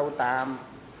នទៅតាម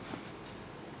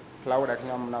ផ្លូវដែលខ្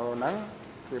ញុំនៅហ្នឹង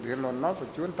គឺរៀនលន់ដល់ប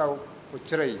ញ្ជូនទៅពុ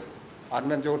ជ្រៃអត់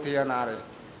មានយោធាណាទេ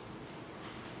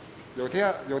យោ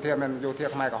ធាមានយោធា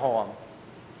ខ្មែរក្រហម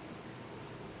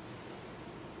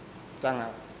ចឹង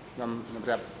ខ្ញុំប្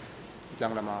រាប់ចឹ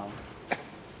ងតែមក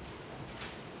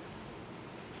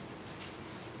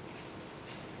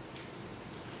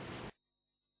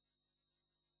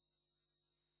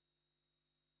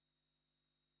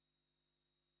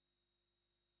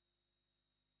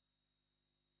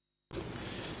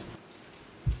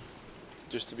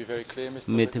Just to be very clear, Mr.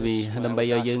 មេធាវី Witness, ដើម្បី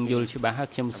ឲ្យយើងយល់ច្បាស់ហើយ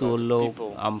ខ្ញុំសួរលោក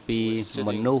អំពី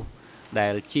មនុស្សដែ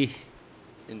លជិះ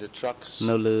in the trucks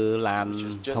នៅលើឡាន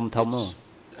ធំនោះ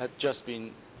had just been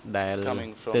ដែល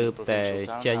ទើបតែ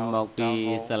ចេញមកពី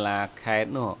សាលាខេត្ត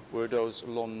នោះ were those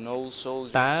Lon Nol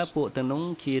soldiers តើពួកទាំងនោះ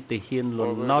ជាទាហានល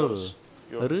ន់ណុល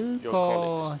ឬក៏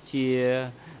ជា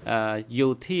យោ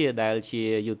ធាដែលជា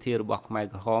យោធារបស់ខ្មែរ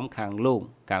ក្រហមខាងលោក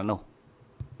កាលនោះ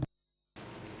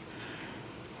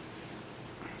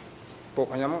ពួក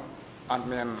ខ្ញុំអត់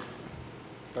មាន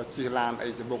ទៅជិះឡានអី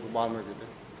សបុកបលមួយគេទេ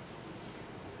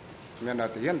មានតែ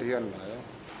ទាហានដែរ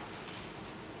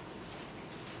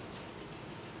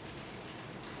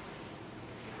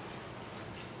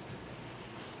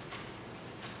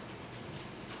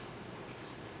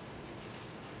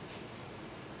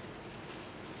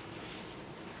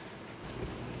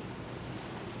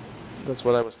That's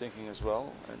what I was thinking as well.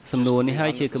 សំណួរនេះហើ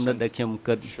យជាគំនិតដែលខ្ញុំ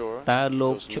គិតតើលោ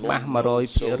កច្បាស់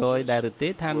 100% ដែរឬទេ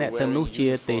ថាអ្នកទាំងនោះជា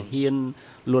ទាហាន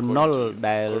លន់ណុល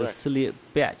ដែលស្លៀក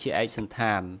ពាក់ជាឯកសណ្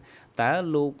ឋានតើ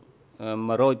លោក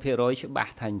 100% ច្បា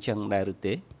ស់ថាអញ្ចឹងដែរឬ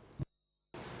ទេ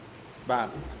បាទ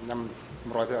ខ្ញុំ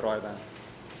 100% ដែរ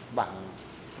បាទ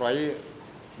ព្រោះ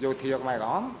យោធាខ្មែរក្រ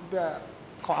ហមវា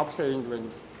ខុសផ្សេងវិញ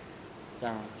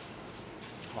ចឹង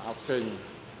ខុសផ្សេង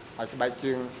ហើយស្បែក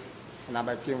ជើងណា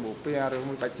បែកជើងបុពាឬ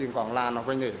មួយបែកជើងកងឡាននោះ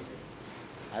វិញទេ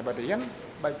ហើយបើទៅហ៊ាន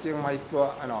បែកជើងមកពួក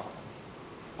អណោះ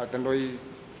ហើយទៅនុយ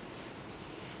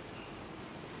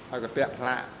ហើយក៏ពាក់ផ្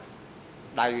លាក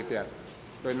ដៃទៀត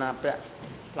ដោយណាពាក់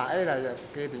ផ្លាកអីដែល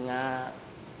គេសញ្ញា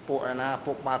ពួកឯណា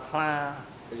ពួកបាល់ខ្លា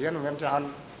ទៅហ៊ានមានច្រើន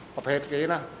ប្រភេទគេ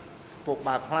ណាពួក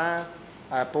បាល់ខ្លា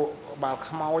ហើយពួកបាល់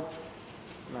ខ្មោច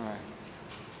ហ្នឹងហើយ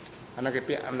អានោះគេ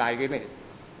ពាក់អណ្ដៃគេនេះ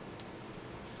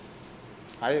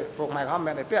ហើយពួកម៉ែเขา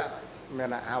មានតែពាក់មាន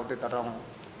តែអាវទៅតរង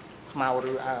ខ្មៅ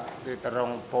ឬអាវទៅតរ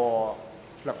ងពណ៌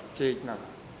ផ្លឹកចេកហ្នឹង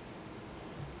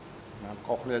ណា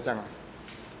ខុសគ្នាអញ្ចឹង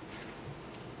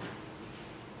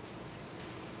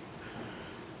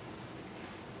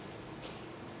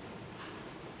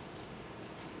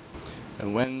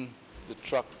And when the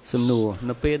truck សំណួរ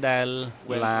នៅពេលដែល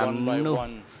ឡាននោះ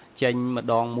ចេញម្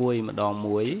ដងមួយ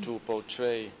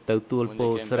ទៅទួលពោ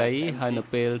ស្រីហើយនៅ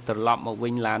ពេលត្រឡប់មកវិ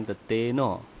ញឡានទទេ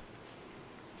នោះ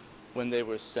When they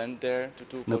were sent there to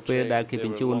do នៅពេលដែលគេប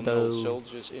ញ្ជូនទៅ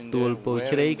ទួលពោ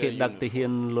ស្រីគេដឹកទាហា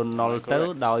នលន់ណុលទៅ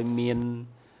ដោយមាន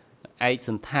ឯកស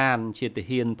ណ្ឋានជាទា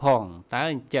ហានផងតើ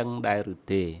អញ្ចឹងដែរឬ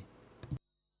ទេ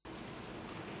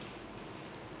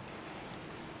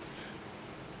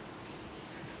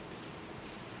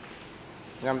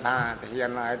nhằm ta thể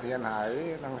hiện lại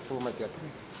đang xu mà tiệt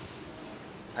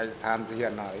ai tham thể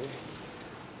hiện lại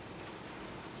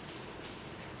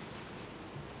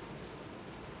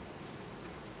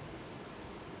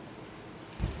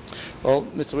Well,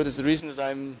 Mr. Witt, is the reason that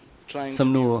I'm trying សំ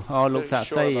ណួរលោកសាក់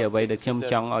សីអ្វីដែលខ្ញុំ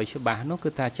ចង់ឲ្យច្បាស់នោះគឺ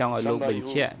ថាចង់ឲ្យលោកបញ្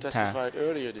ជាក់ថា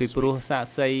ពីព្រោះសាក់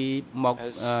សីមក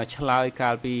ឆ្លើយកា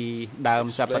លពីដើម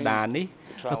សប្តាហ៍នេះ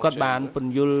គាត់បានព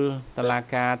ន្យល់តុលា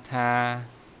ការថា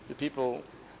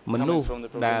មនុស្ស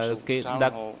ដែលគេដឹ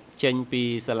កចេញពី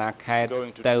សាលាខេត្ត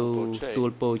ទៅទួល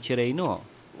ពោជ្រៃនោះ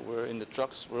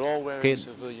គេ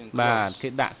បាទគេ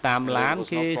ដាក់តាមឡាន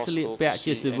គេស្លៀកពាក់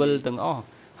ជាស៊ីវិលទាំងអស់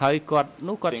ហើយគាត់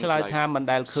ឆ្លើយថាមិន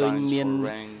ដែលឃើញមាន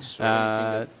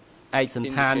ឯកស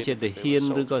ណ្ឋានជាទាហាន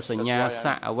ឬក៏សញ្ញា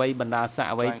ស័ក្តិអ្វីបណ្ដាស័ក្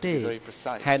តិអ្វីទេ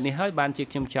ហេតុនេះហើយបានជា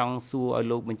ខ្ញុំចង់សួរឲ្យ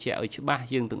លោកបញ្ជាក់ឲ្យច្បាស់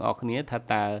យើងទាំងអស់គ្នាថា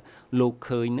តើលោក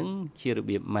ឃើញនឹងជារ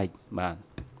បៀបម៉េចបាទ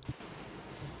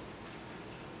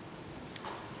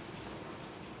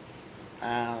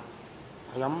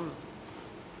ខ្ញុំ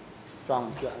ចង់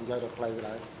ជានិយាយដល់ខ្លីទៅ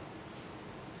ដែរ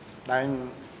ដែល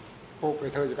ពួកគេ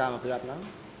ធ្វើសកម្មភាពហ្នឹង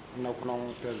នៅក្នុង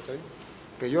ពេលទៅ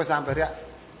គេយកសម្ភារៈ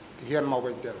ទាហានមក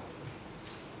វិញទៀត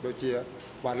ដូចជា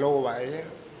បាឡូវ៉ៃ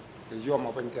គេយកម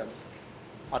កវិញទៀត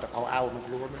អត់ទៅเอาក្នុង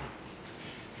ខ្លួន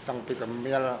តាំងពីកា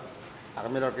មៀលអាកា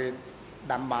មៀលគេ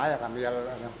ដាំបាយអាកាមៀល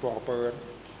ពងកពើ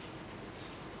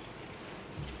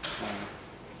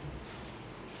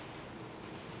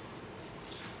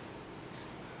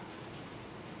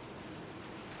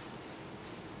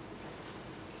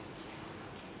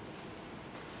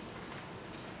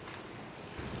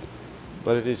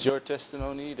But it is your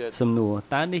testimony that សំណួរ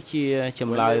តើនេះជាច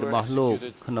ម្លើយរបស់លោក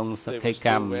ក្នុងសក្ខីក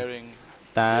ម្ម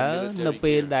តើនៅ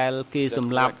ពេលដែលគេស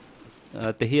ម្លាប់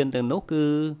ទាហានទាំងនោះគឺ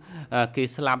គេ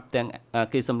ស្លាប់ទាំង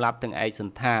គេសម្លាប់ទាំងឯកស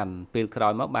ណ្ឋានពេលក្រោ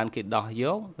យមកបានគេដោះយ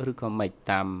កឬក៏មិន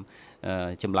តាម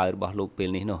ចម្លើយរបស់លោកពេល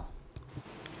នេះនោះ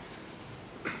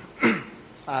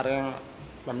អារង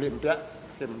បំលៀបពាក់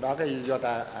គេមិនដល់គេយក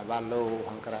តែវ៉ាឡូ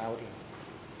ខាងក្រៅទេ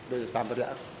ដោយសម្ភា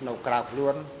រៈនៅក្រៅខ្លួ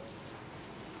ន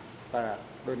បាទ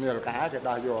ដូចនាឡិកាគេ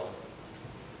ដោះយក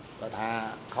បើថា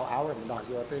ខោអោមិនដោះ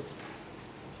យកទេ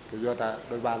គេយកតែ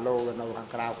ដោយបាឡូនៅខាង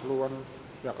ក្រៅខ្លួន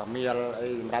យកកាមៀលអី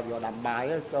សម្រាប់យកដាំបាយ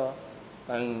ទៅ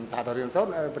តែថាទៅរៀនសូត្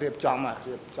ររៀបចំឲ្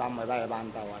យបាន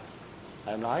ទៅហើយ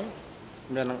ហើយម្ល៉េះ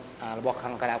មានរបស់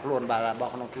ខាងក្រៅខ្លួនបាទរប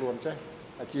ស់ក្នុងខ្លួនចេះ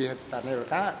ជាតែនាឡិ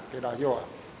កាគេដោះយក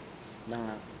ហ្នឹង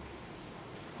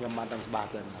ខ្ញុំបានដឹងច្បាស់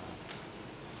ចឹង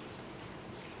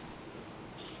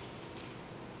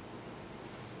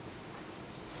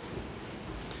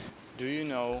Do you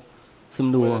know សំ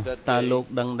ណួរតើលោក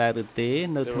ដឹងដែរឬទេ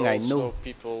នៅថ្ងៃនោះ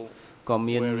ក៏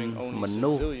មានម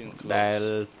នុស្សដែល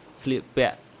ស្លៀកពា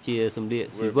ក់ជាសម្លៀក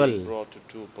ស៊ីវិល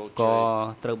ក៏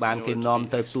ត្រូវបានគេនាំ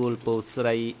ទៅទួលពោស្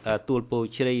រីទួលពោ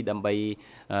ជ្រៃដើម្បី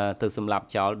ទៅសម្លាប់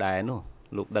ចោលដែរនោះ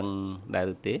លោកដឹងដែរ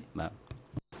ឬទេបាទ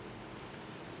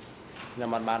ខ្ញុំ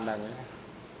មិនបានដឹង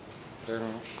ទេរឿង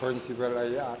ឃើញស៊ីវិលអី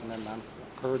អត់មិនបាន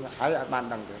ឃើញហើយអត់បាន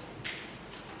ដឹងទេ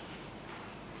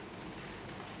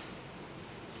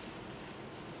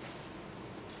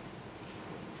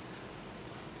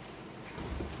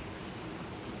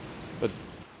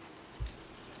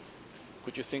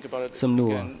Could you think about it សំណួ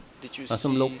រ Did you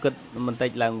សំលោកគិតបន្តិច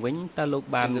ឡើងវិញតើលោក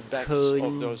បានឃើញ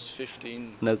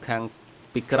នៅខាង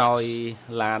ពីក្រោយ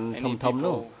ឡានធំ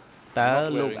នោះតើ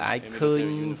លោកអាចឃើញ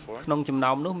ក្នុងចំ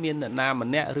ណោមនោះមានអ្នកណាម្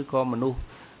នាក់ឬក៏មនុស្ស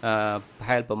ប្រ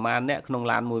ហែលប្រមាណអ្នកក្នុង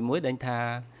ឡានមួយដែលថា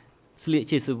ស្លៀក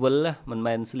ជាស៊ីវិលមិន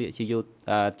មែនស្លៀកជាយុទ្ធ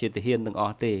ជាទាហានទាំងអ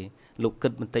ស់ទេលោកគិ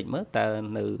តបន្តិចមើលតើ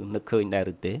នៅនឹកឃើញដែរ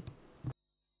ឬទេ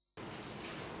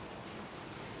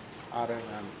អត់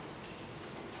ទេ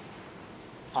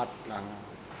អត់ឡើង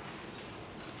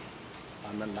អ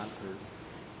ត់មិនបានធ្វើ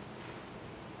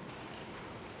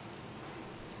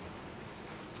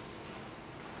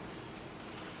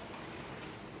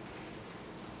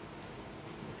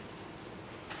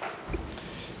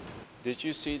Did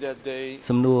you see that they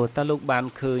សំណួរតើលោកបាន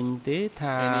ឃើញទេ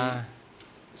ថា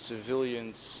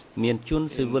civilians មានជន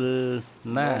ស៊ីវិល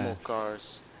ណា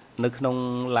នៅក្នុង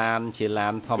ឡានជាឡា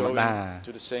នធម្មតា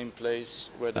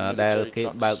ដែលគេ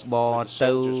បើកបរ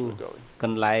ទៅក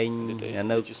ន្លែង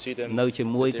នៅជា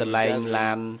មួយកន្លែង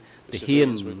ឡានទាហាន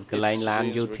កន្លែងឡាន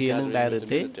យោធានឹងដែរឬ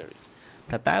ទេ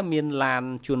ថាតើមានឡាន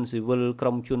ជនស៊ីវិលក្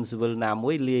រុមជនស៊ីវិលណា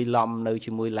មួយលាយឡំនៅ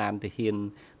ជាមួយឡានទាហាន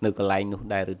នៅកន្លែងនោះ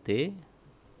ដែរឬទេ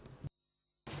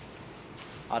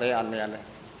អត់ទេអត់មានទេ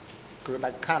គឺដា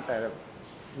ច់ខាតតែ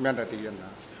មានតែទីណា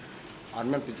អត់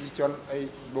មានប្រជាជនអី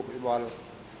បុកអីបល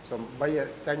សំបី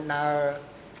ចាញ់ដើរ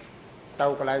ទៅ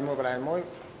កន្លែងមួយ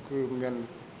គឺមាន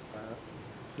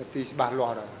នទីច្បាស់លា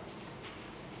ស់ដែរ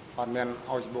អត់មាន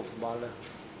ឲ្យបុកបលទេ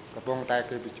កំពុងតែ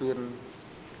គេបញ្ជូន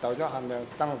ទៅចុះអត់មាន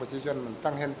ស្ទាំងប្រជាជនមិនស្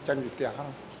ទាំងហ៊ានចាញ់ពីផ្ទះហ្នឹង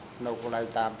នៅកន្លែង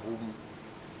តាមភូមិ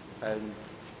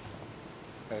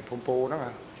តែភូមិពោហ្នឹង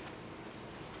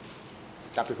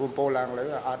ចាប់ពីភូមិពោឡើងលើ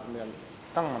អត់មានស្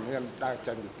ទាំងមិនហ៊ានដើរ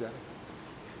ចាញ់ពីផ្ទះ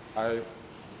ហើយ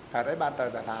ហេតុអីបានទៅ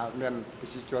ថាមានប្រ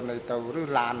ជាជនទៅឬ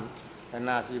ឡានហើយ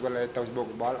ណាស៊ីវិលទៅបុក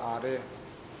បលអត់ទេ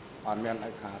អត់មាន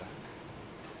អីខាត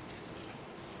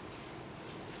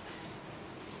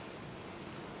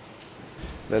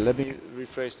Let me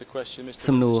rephrase the question Mr.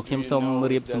 សំណួរខ្ញុំសូម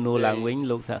រៀបសំណួរឡើងវិញ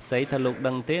លោកសាក់សីថាលោក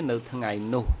ដឹងទេនៅថ្ងៃ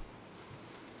នោះ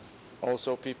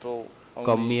Also people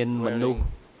ក៏មានមនុស្ស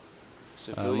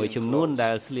មួយចំនួន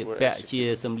ដែលស្លៀកពាក់ជា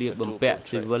សម្លៀកបំពាក់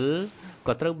ស៊ីវិល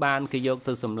ក៏ត្រូវបានគេយក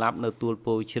ទៅសម្លាប់នៅទួល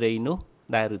ពោជ្រៃនោះ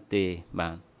ដែរឬទេបា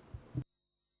ទ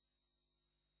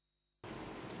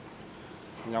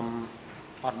ខ្ញុំ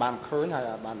អត់បានឃើញហើយ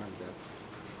អត់បានដឹងទេ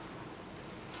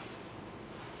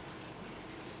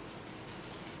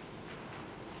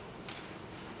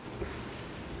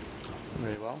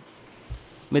Very well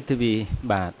មេធាវី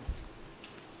បាទ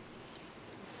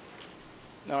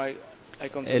Now I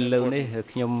ឥឡូវនេះ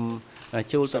ខ្ញុំ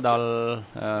ចូលទៅដល់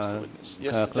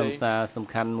ខ្លឹមសារសំ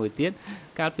ខាន់មួយទៀត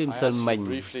កាលពីម្សិលមិញ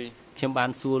ខ្ញុំបាន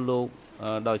សួរលោក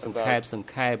ដោយសង្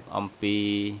ខេបអំពី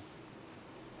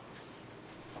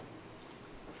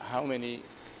How many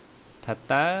ថា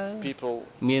តើ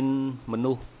មានម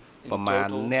នុស្សប្រមាណ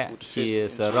អ្នកជា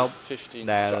សរុប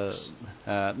ដែល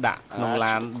ដាក់ក្នុង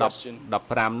ឡាន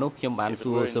15នោះខ្ញុំបាន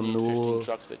សួរសំណួរ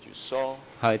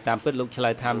ហើយតាមពិតលោកឆ្លើ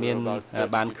យថាមាន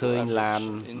បានឃើញឡាន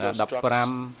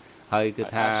15ហើយគឺ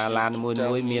ថាឡានមួ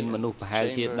យមានមនុស្សប្រហែល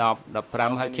ជា10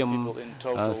 15ហើយខ្ញុំ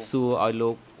សួរឲ្យលោ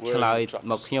កឆ្លើយ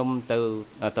មកខ្ញុំទៅ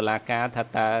តុលាការថា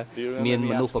តើមាន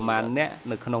មនុស្សប្រមាណអ្នក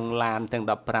នៅក្នុងឡានទាំង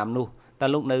15នោះតើ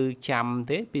លោកនៅចាំ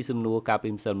ទេពីសំណួរកាលពី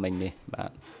ម្សិលមិញនេះបា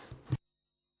ទ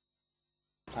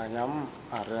ខ្ញុំ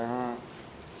អរឹង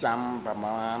ចាំប្រ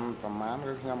មាណ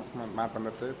គឺខ្ញុំមិនបានពិ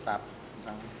និត្យទេប្រាប់ដ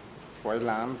ល់ព្រោះ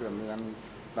ឡានវាមាន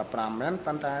15មែន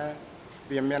ប៉ុន្តែ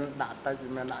វាមានដាក់តិចវា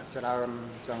មានដាក់ច្រើន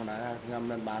ចឹងដែរខ្ញុំ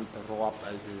មិនបានទៅរាប់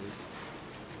អីគឺ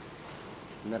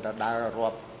មានតែដើររា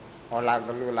ប់អស់ឡើង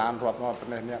ទៅលើឡានរាប់មកប៉ុ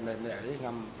ណ្ណេះនេះអីខ្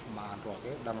ញុំបានរាប់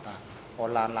ទេដឹងថាអ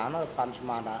ស់ឡានប៉ាន់ស្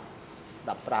មានថា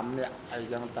15នាក់អី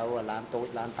ចឹងទៅឡានតូច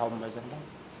ឡានធំអីចឹងទៅ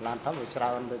ឡានធំវាច្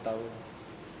រើនទៅ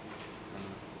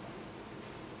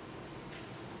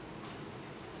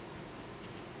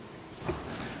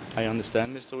I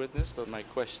understand Mr. Witness but my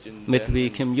question មេធាវី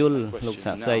ខ្ញុំយល់លោក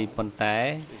សាក់សីប៉ុន្តែ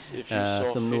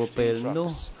សំណួរពេលនោះ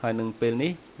ហើយនឹងពេល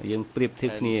នេះយើងប្រៀបធៀ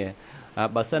បគ្នា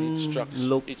បើសិន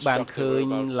លោកបានឃើញ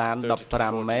ឡាន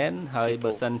15មែនហើយ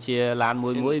បើសិនជាឡាន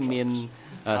មួយមាន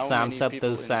30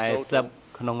ទៅ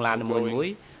40ក្នុងឡានមួយ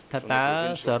ថាតើ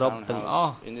សរុបទាំងអ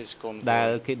ស់ដែល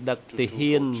គេដឹកទា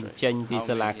ហានចេញពី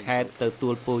សាលាខេត្តទៅទួ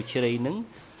លពោជ្រៃនឹង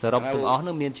សរុបទាំងអស់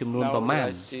នោះមានចំនួនប្រមាណ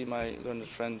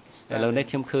ឥឡូវនេះ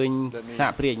ខ្ញុំឃើញសា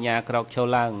កប្រាជ្ញាក្រោកឈរ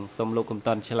ឡើងសូមលោកកំត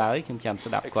នឆ្លើយខ្ញុំចាំ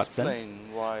ស្ដាប់គាត់សិន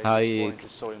ហើយ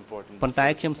ប៉ុន្តែ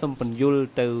ខ្ញុំសូមពន្យល់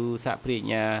ទៅសាកប្រាជ្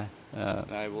ញា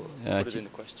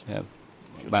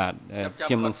បាទ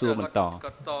ខ្ញុំនឹងសួរបន្ត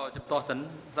គាត់ជំទាស់សិន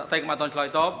សាក់តែមកអត់ឆ្លើយ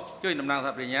តបជួយតំណាង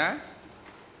សាកប្រាជ្ញា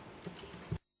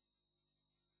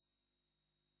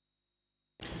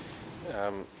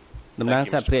តំណាង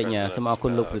សាកប្រាជ្ញាសូមអរគុ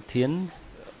ណលោកប្រធាន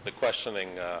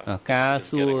ការ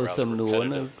សួរសំណួរ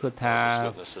នោះគឺថា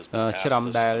ច្រំ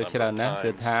ដែលច្រើនណាស់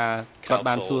គឺថាគាត់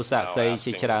បានសួរសាក់សី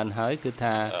ជាច្រើនហើយគឺ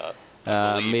ថា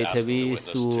មេធាវី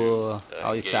សួរ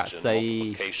ឲ្យសាក់សី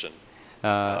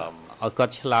ឲ្យគា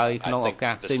ត់ឆ្លើយក្នុងឱ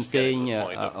កាសផ្សេង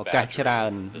ឱកាសច្រើ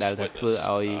នដែលធ្វើ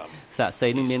ឲ្យសាក់សី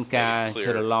នេះមានការ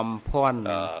ច្រឡំភ័ន្ត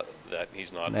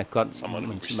ដែលគាត់មិ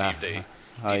នច្បាស់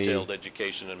ហើយ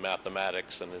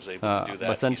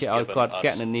បើសិនជាឲ្យគាត់ក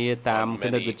ណនាតាមគ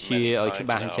ណិតវិទ្យាឲ្យច្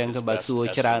បាស់អញ្ចឹងក៏បើសួរ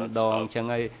ច្រើនដងអញ្ចឹង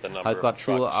ហើយគាត់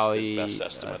សួរឲ្យ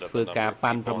ធ្វើការ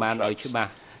ប៉ាន់ប្រមាណឲ្យច្បា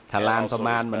ស់ថាឡានប្រ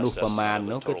មាណមនុស្សប្រមាណ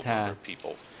នោះគឺថា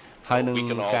ហើយនឹង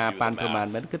ការប៉ាន់ប្រមាណ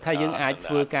មិនគឺថាយើងអាច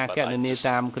ធ្វើការកណនា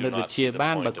តាមគណិតវិទ្យា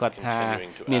បានបើគាត់ថា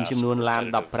មានចំនួនឡាន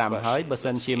15ហើយបើ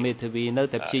សិនជាមេធាវីនៅ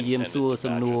តែព្យាយាមសួរ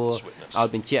សំណួរឲ្យ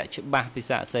បញ្ជាក់ច្បាស់ពី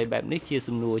សាក្សីបែបនេះជា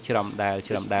សំណួរច្រំដែល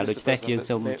ដូច្នេះយើង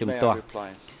សូមជំទាស់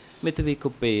មេធាវីកូ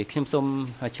ពេខ្ញុំសូម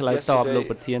ឆ្លើយតបលោក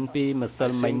ប្រធានពីម្សិ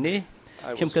លមិញនេះ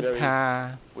ខ្ញុំគិតថា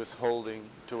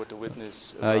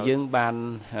យើងបាន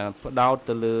ផ្ដោត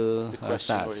ទៅលើ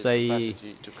សាក្សី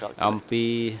អំពី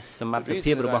សមត្ថ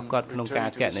ភាពរបស់គាត់ក្នុងការ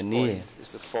កណនា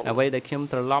អ្វីដែលខ្ញុំ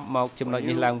ត្រឡប់មកចំណុច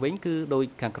នេះឡើងវិញគឺដូច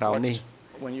ខាងក្រោមនេះ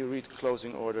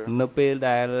នៅពេល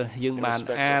ដែលយើងបាន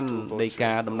អានដី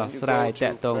កាដំណោះស្រាយតា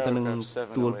ក់ទងទៅនឹង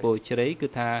ទួលពោជ្រៃគឺ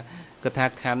ថាកថា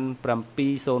ខណ្ឌ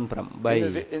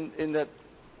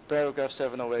708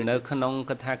នៅក្នុង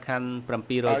កថាខណ្ឌ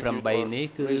708នេះ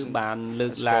គឺបានលើ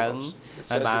កឡើង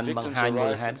ហើយបានបង្ហាញមូ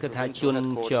លហេតុគឺថា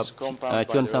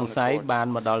ជនសង្ស័យបាន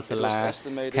មកដល់សាលា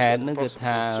ខេត្តនឹងគឺ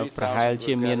ថាប្រហែល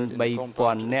ជាមាន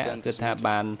 3000 នាក់គឺថា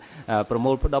បានប្រ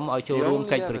មូលផ្ដុំឲ្យចូលរួម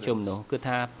កិច្ចប្រជុំនោះគឺ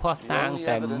ថាភ័ស្តុតាង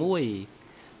តែមួយ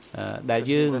ដែល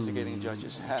យើង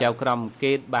ចៅក្រមអង្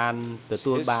កេតបានទ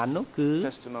ទួលបាននោះគឺ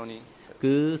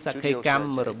សក្ខីកម្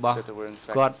មរបស់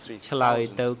គាត់ឆ្លើយ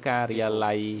ទៅការិយា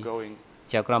ល័យ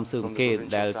ចៅក្រមស៊ើបអង្កេត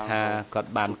ដែលថាគាត់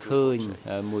បានឃើញ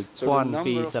1000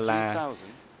ពីសាលា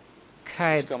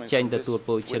ខេត្តចេញទទួល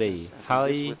ពោជ្រៃ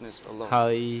ហើ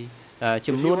យ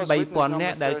ចំនួន 3000 នា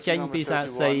ក់ដែលចេញពីសា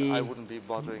ក្សី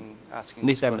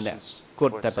នេះតែម្នាក់គ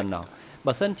ត់តែប៉ុណ្ណោះ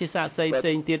បើសិនជាសាក្សីផ្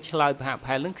សេងទៀតឆ្លើយប្រហាក់ប្រ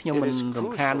ហែលនឹងខ្ញុំមិនរំ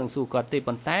ខាននឹងសួរគាត់ទេ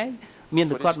ប៉ុន្តែមាន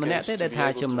តែគាត់ម្នាក់ទេដែលថា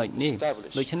ចំណុចនេះ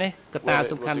ដូច្នេះកត្តា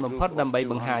សំខាន់បំផុតដើម្បី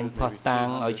បង្ហាញផុសតាង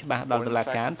ឲ្យច្បាស់ដល់តុលា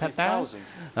ការថាតើ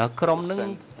ក្រុ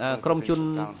មជន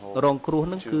រងគ្រោះ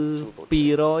នឹងគឺ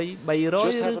200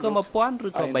 300ឬក៏1000ឬ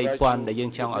ក៏3000ដែលយើ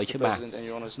ងចង់ឲ្យច្បាស់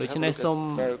ដូច្នេះសូម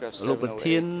លោកប្រ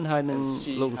ធានហើយនឹង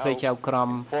លោកស្រីចៅក្រម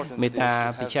មេត្តា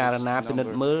ពិចារណាពិនិត្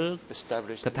យមើល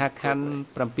កថាខណ្ឌ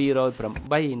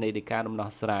708នៃដីកាដំណោះ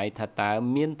ស្រាយថាតើ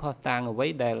មានផុសតាងអ្វី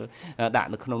ដែលដាក់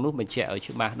នៅក្នុងនោះបញ្ជាក់ឲ្យ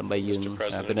ច្បាស់ដើម្បីយើង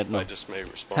ពិនិត្យនោះ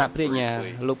សហប្រញ្ញា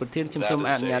លោកប្រធានខ្ញុំសូម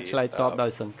អនុញ្ញាតឆ្លើយតបដោ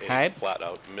យសង្ខេប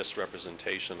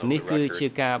នេះគឺជា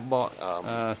ការបក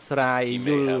ស្រាយយ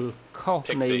ល់ខុស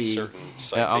នៃ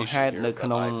អង្គហេតុនៅក្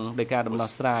នុងដីកាដំណោះ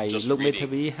ស្រាយលោកមេធា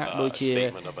វីហាក់ដូចជា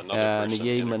និ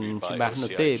យាយមិនច្បាស់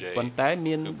នោះទេប៉ុន្តែ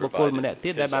មានបុគ្គលម្នាក់ទៀ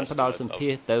តដែលបានផ្ដល់សម្ភា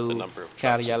រទៅ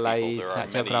ការិយាល័យសហ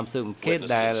ជីវកម្មស៊ើបអង្កេត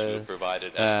ដែល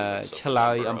ឆ្លើ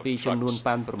យអំពីចំនួន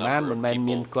ប៉ាន់ប្រមាណមិនមែន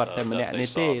មានគាត់តែម្នាក់នេះ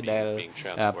ទេដែល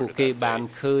ពួកគេបាន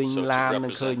ឃើញឡាននិ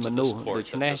ងឃើញមនុស្សដូ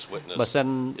ច្នេះបើសិន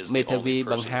មេធាវី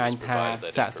បង្ហាញថា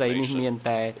សាក្សីនេះមាន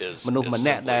តែមនុស្សម្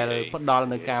នាក់ដែលផ្ដល់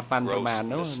នៅការប៉ាន់ប្រមាណ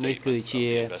នោះនេះគឺជា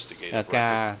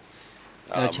ការ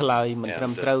ឆ្លើយមិនត្រឹ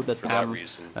មត្រូវទៅតាម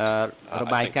រ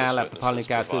បាយការណ៍លទ្ធផលនៃ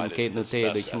ការស៊ើបអង្កេតនោះទេ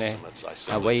ដូច្នេះ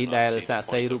អ្វីដែលសាក្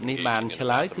សីរូបនេះបានឆ្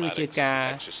លើយគឺជាការ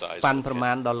ប៉ាន់ប្រ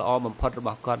មាណដ៏ល្អបំផុតរប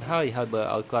ស់គាត់ហើយបើ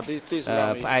ឲ្យគាត់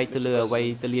ផ្អែកទៅលើអ្វី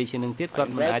ទៅលាជានឹងទៀតគា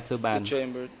ត់មិនអាចធ្វើបាន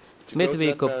មេធាវី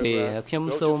កូពេខ្ញុំ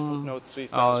សូម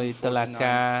ឲ្យតុលា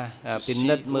ការពិ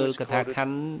និត្យមើលកថាខ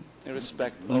ណ្ឌ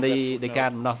នៃដីកា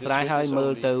ដំណោះស្រាយហើយមើ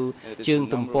លទៅជើង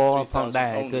ទំព័រផងដែ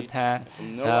រគឺថា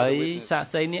ហើយសា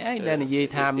ក្សីនេះឯងដែលនិយាយ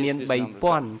ថាមាន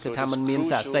 3000 គឺថាมันមាន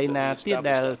សាក្សីណាទៀត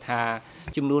ដែលថា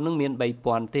ចំនួននឹងមាន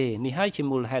 3000 ទេនេះហើយជា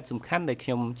មូលហេតុសំខាន់ដែលខ្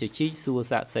ញុំជជែកសួរ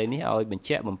សាក្សីនេះឲ្យបញ្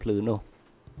ជាក់បំភ្លឺនោះ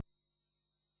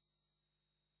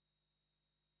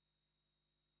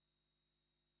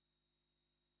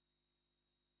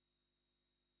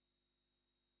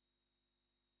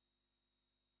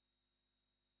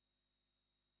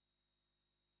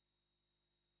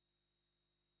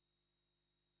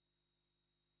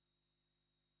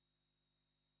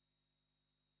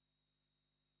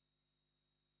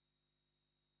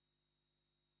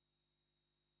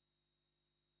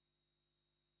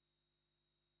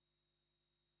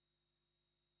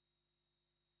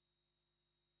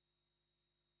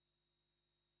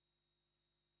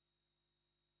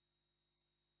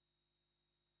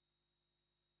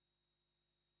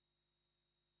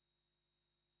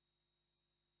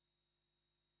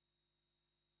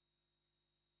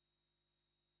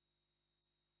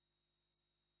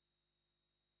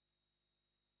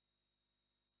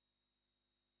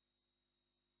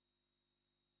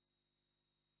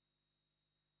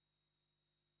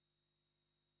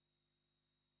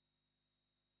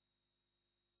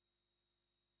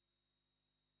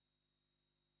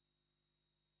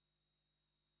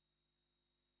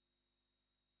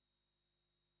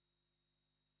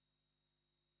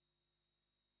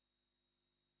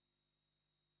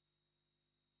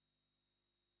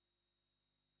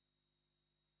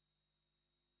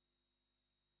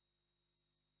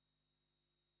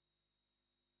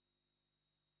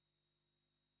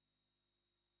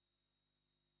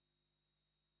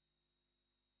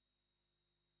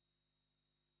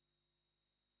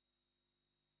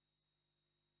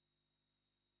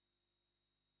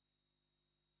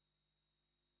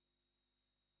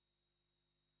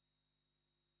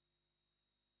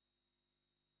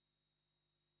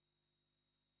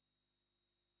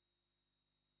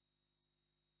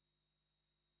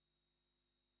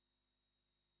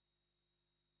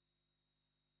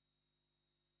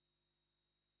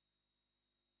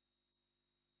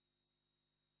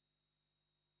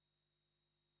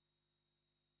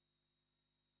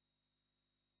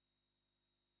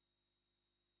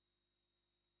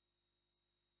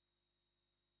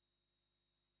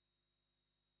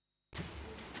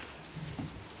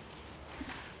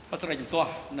សេរីជំទាស់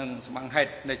និងសម្បាំងហេតុ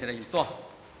នៃសេរីជំទាស់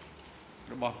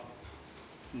របស់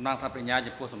តំណាងថាបញ្ញា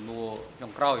ចំពោះសំណួរចុ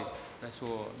ងក្រោយដែលសួ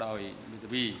រដោយមេធា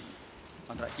វី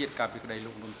អន្តរជាតិកាលពីក្តី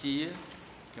លោកនុនជា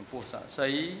ចំពោះសាក្សី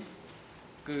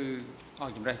គឺអ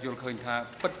ង្គជំរះយល់ឃើញថា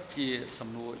ពិតជាសំ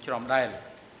ណួរច្រំដែល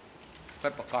ពិ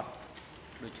តប្រកប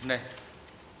ដូច្នេះ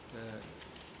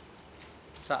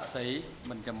សាក្សី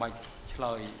មិនចាំបាច់ឆ្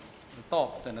លើយតប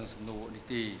ទៅនឹងសំណួរនេះ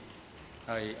ទេ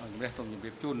ហើយអង្គជំរះសូមជម្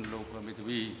រាបជូនលោកមេធា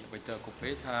វីបេតើកូពេ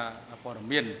ថាព័ត៌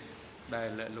មានដែល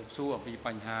លោកសួរអំពីប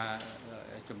ញ្ហា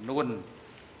ចំនួន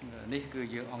នេះគឺ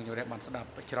យើងអង្គជំរះបានស្ដាប់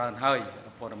ច្រើនហើយ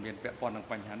ព័ត៌មានពាក់ព័ន្ធនឹង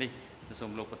បញ្ហានេះសូ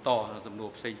មលោកបន្តសំណួរ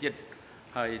ផ្សេងទៀត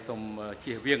ហើយសូម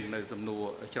ជៀសវាងនៅសំណួរ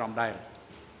ច្រំដែល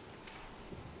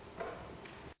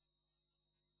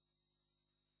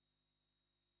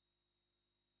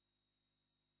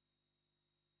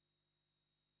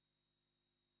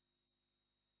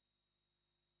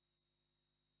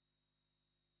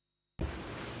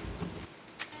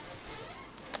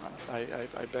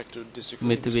I beg to disagree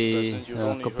មេធាវី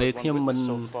ក៏ពេលខ្ញុំមិន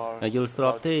យល់ស្រ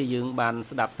បទេយើងបាន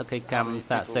ស្ដាប់សកម្មកម្ម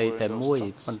សាក្សីតែមួយ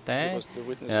ប៉ុន្តែ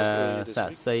សា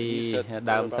ក្សី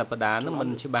ដើមសប្តាហ៍នោះមិន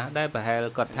ច្បាស់ដែរប្រហែល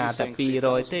គាត់ថាតែ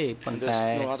200ទេប៉ុន្តែ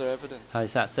ហើយ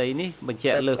សាក្សីនេះបញ្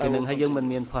ជាក់លើពីនឹងហើយយើងមិន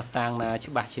មានភស្តុតាងណា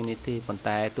ច្បាស់ជាងនេះទេប៉ុន្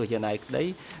តែទោះយ៉ាងណាក្តី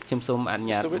ខ្ញុំសូមអនុញ្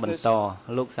ញាតបន្ត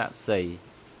លោកសាក្សី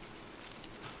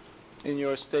In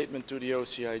your statement to the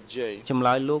OCIJ ចម្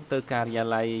លើយលោកទៅការិយា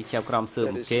ល័យចៅក្រមស៊ើប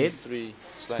អង្កេត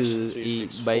គឺ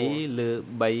E3 លើ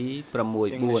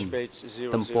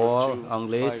 364 ទំព័រអង់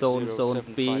គ្លេស 00257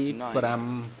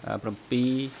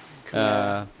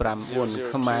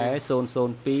 9 ខ្មែរ 002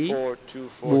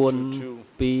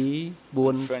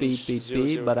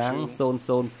 424222 បារាំង 002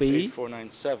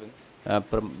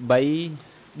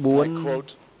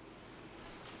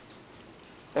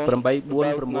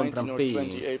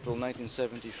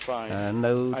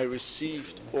 នៅ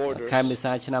ខែមេ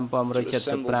សាឆ្នាំ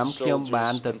1975ខ្ញុំបា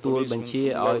នទទួលបញ្ជា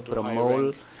ឲ្យប្រមូល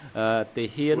ទា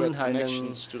ហានហើយនឹង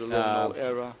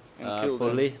ប៉ូ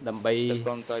លីសដើម្បី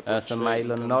សម័យ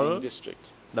លន់ណុល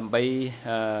ដើម្បី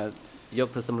យក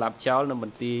ទៅសម្លាប់ចោលនៅម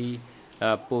ន្ទីរ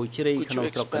ពូជ្រីក្នុង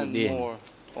ស្រុកកណ្ដៀង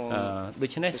ដូ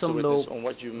ច្នេះសូមលោក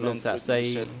សាក្សី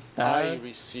តើ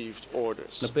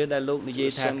នៅពេលដែលលោកនិយាយ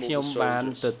ថាខ្ញុំបាន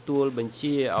ទទួលបញ្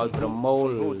ជាឲ្យប្រមូល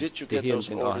ទាហាន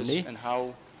ទាំងអស់នេះ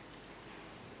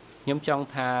ខ្ញុំចង់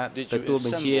ថាទទួលប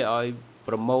ញ្ជាឲ្យ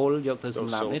ប្រមូលយកទៅស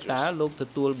ម្លាប់នេះតើលោកទ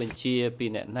ទួលបញ្ជាពី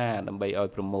អ្នកណាដើម្បីឲ្យ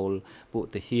ប្រមូលពួក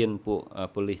ទាហានពួក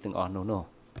ប៉ូលីសទាំងអស់នោះនោះ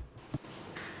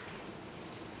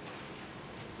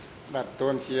បាទទូ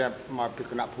នជាមកពី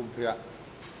គណៈភូមិភាគរ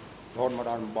ហូតមក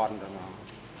ដល់តំបន់ដល់ណា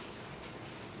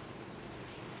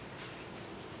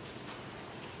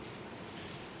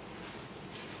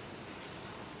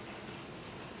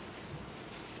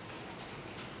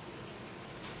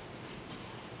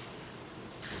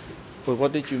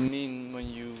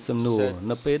សំណួរ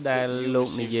នៅពេលដែលលោក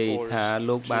និយាយថា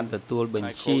លោកបានទទួលប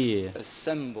ញ្ជា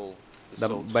ដើ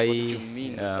ម្បី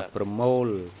ប្រមូល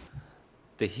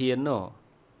ទាហាននោះ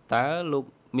តើលោក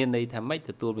មានន័យថាម៉េច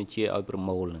ទទួលបញ្ជាឲ្យប្រ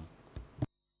មូលនឹង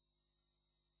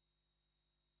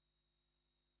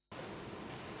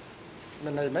មា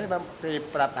នន័យម៉េចបាទគេ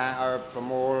ប្រាប់ថាឲ្យប្រ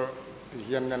មូលទា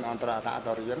ហានមានអន្តរតាត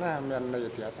រៀនណាមានន័យ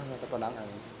ទៀតតែប៉ុណ្ណឹងឯង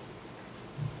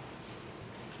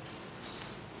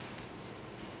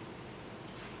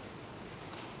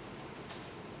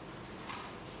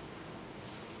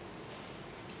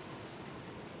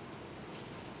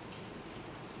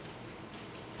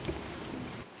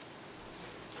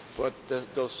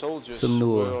សំ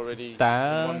ណួរ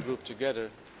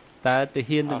តើទា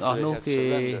ហានទាំងអស់នោះគេ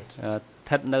ស្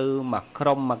ថិតនៅមួយក្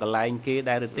រុមមួយកន្លែងគេ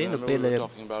ដែរឬទេនៅពេល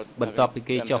បន្ទាប់ពី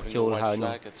គេចុះចូលហើយ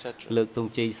នោះលើកទ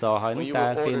ង់ជ័យសហើយនោះតើ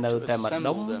គេនៅតែម្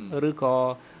ដុំឬក៏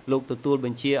លោកទទួលប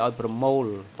ញ្ជាឲ្យប្រមូល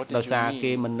ដោយសារ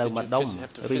គេមិននៅម្ដុំ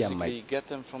ឬយ៉ាងម៉េច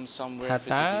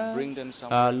ថា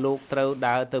តើលោកត្រូវ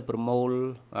ដើរទៅប្រមូល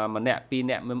ម្នាក់ពីរ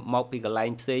នាក់មកពីកន្លែង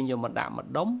ផ្សេងយកមកដាក់ម្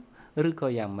ដុំឬក៏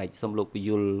យ៉ាងម៉េចសូមលោកពយ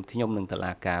ល់ខ្ញុំនឹងតុ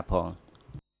លាការផង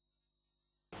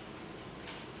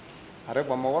រឿង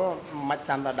ប្រមូលមិន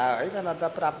ចាំតែដើរអីគាត់តែ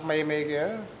ប្រាប់មេគេ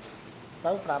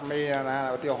ទៅប្រាប់មេណា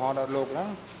ឧទាហរណ៍ដល់លោកហ្នឹង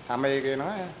ថាមេគេហ្នឹ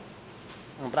ង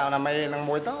ប្រាប់ណាមេនឹង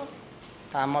មួយទៅ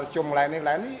ថាមកជុំកន្លែងនេះ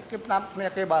គេប្រាប់គ្នា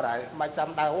គេបាត់ហើយមិនចាំ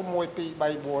ដើរ1 2 3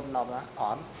 4 10ណាអ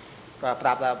ត់ក៏ប្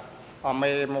រាប់ថា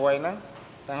មេមួយហ្នឹង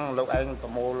ទាំងលោកឯងប្រ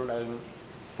មូលឯង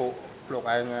ពួកលោក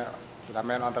ឯងថា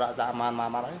មែនអន្តរសាមញ្ញមក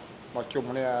ហើយមកជុំ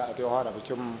គ្នាឧទាហរណ៍ដល់ប្រ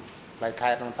ជុំផ្លូវខេ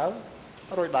ត្តហ្នឹងទៅ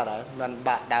រួចបាត់ហើយមិន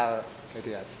បាក់ដើរទៅ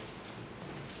ទៀត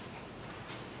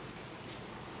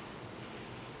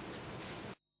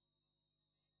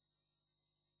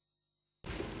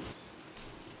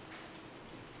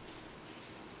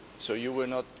So you were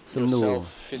not សំណួរ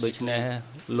yourself ដូច្នេះ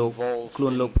physically លោក involved ខ្លួ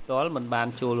នលោក in ផ្ទាល់មិនបាន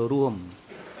ចូលរួម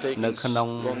នៅ taking ក្នុង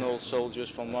lone wolf soldiers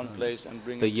from one place and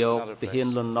bringing ទៅ them យ to ក another ទាហាន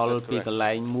place. លន់នល់ Is that ពី correct? កន្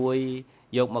លែងមួយ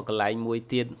យកមកកន្លែងមួយ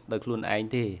ទៀតដោយខ្លួនឯង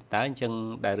ទេតើអញ្ចឹង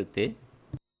ដែរឬទេ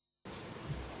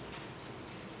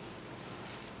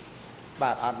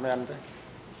បាទអត់មែនទេ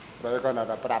ព្រោះគាត់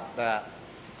តែប្រាប់តែ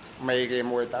មេគេ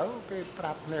មួយទៅគេប្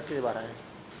រាប់គ្នាគេបាត់ហើយ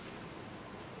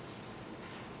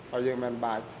ហើយយើងមិន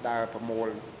បាច់ដើរប្រមូល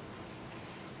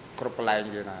គ្រប់កន្លែង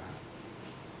វាណា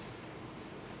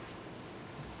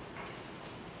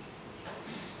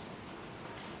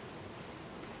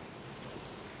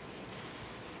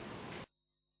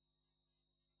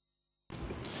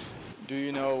Do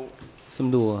you know សំ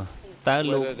ណួរតើ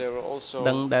លោក whether there were also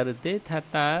ដឹងដែរឬទេថា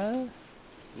តើ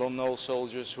lone wolf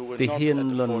soldiers who were ទា not ហាន at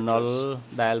the លន់នល់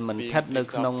fortress ដែលមិនស្ថិតនៅ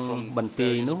ក្នុងបន្ទា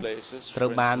យនោះត្រូ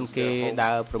វបានគេ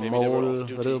ដើរប្រមូល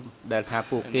ឬដែលថា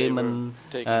ពួកគេមិន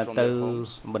ទៅ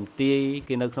បន្ទាយ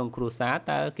គេនៅក្នុងគ្រួសារ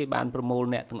តើគេបានប្រមូល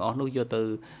អ្នកទាំងអស់នោះយកទៅ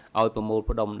ឲ្យប្រមូល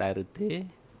ផ្ដុំដែរឬទេ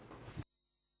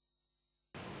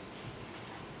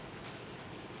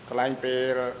កន្លែងពេ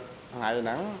លថ្ងៃហ្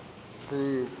នឹងគឺ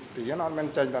ទីហ្នឹងអត់មាន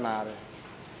ចេញតាណាទេ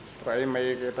ព្រោះឯមេ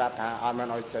គេប្រាប់ថាអត់មាន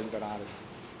ឲ្យចេញតាណាទេ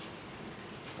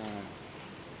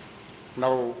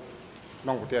នៅក្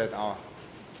នុងប្រទេសទាំងអស់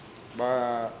បើ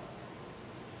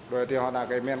ដោយទីហោថា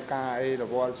គេមានការអីរ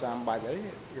វល់ចាំបាច់អី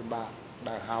គឺបាក់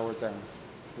ដើរហៅអញ្ចឹង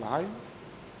ហើយ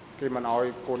គេមិនឲ្យ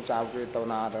កូនចៅគេទៅ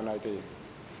ណាទៅណីទេ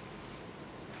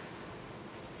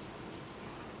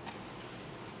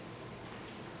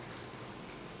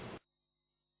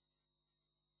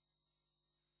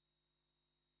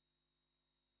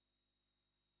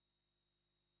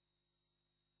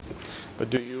But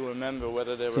do you remember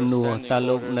whether there សំ were ណួរ standing តើ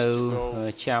លោក orders នៅ to go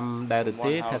ចាំដែរឬ from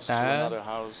ទេ one ថា house តើ to another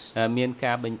house មាន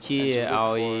ការបញ្ជា and to look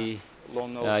ឲ្យ for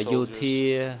lone wolf យោធា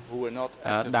soldiers who were not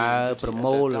actively ដើរ in duty ប្រ at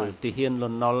មូល that time? ទាហានល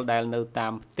ន់នល់ដែលនៅតា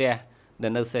មផ្ទះដែ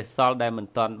លនៅសេសសល់ដែលមិន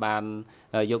ទាន់បាន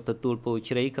យកទទួលពូជ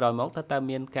ជ្រៃក្រោយមកតើ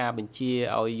មានការបញ្ជា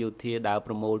ឲ្យយោធាដើរ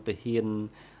ប្រមូលទាហាន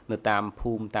នៅតាម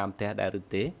ភូមិតាមផ្ទះដែរឬ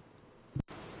ទេ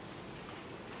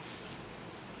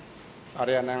អ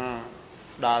រិយហ្នឹង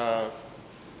ដល់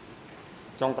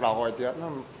ចុងក្រោយទៀត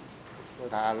នោះគឺ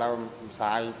ថាឥឡូវផ្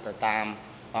សាយទៅតាម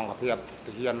អង្គភាព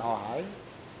ទាហានអស់ហើយ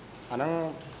អាហ្នឹង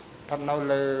ស្ថិតនៅ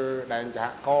លើដែនសហ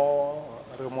គ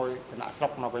មន៍ឬមួយគណៈស្រុ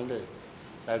កនៅវិញទេ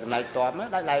តែចំណែកតប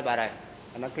ដៃដៃបាត់ហើយ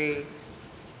អាហ្នឹងគេ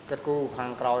គិតគូរខា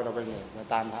ងក្រោយទៅវិញទៅ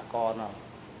តាមសហគមន៍នោះ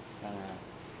ហ្នឹងហើយ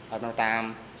ហើយនៅតាម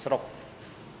ស្រុក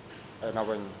ហើយនៅ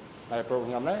វិញតែព្រោះ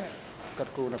ខ្ញុំនេះគិត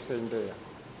គូរនៅផ្សេងទេ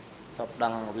ចប់ដឹ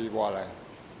ងវិវល់ហើយ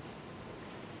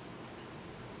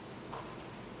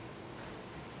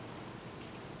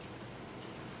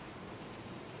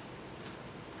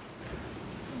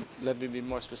Let me be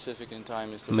more specific in time,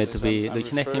 Mr. មេធាវី Witness. ដូ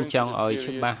ច្នេះខ្ញុំចង់ឲ្យ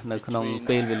ច្បាស់នៅក្នុង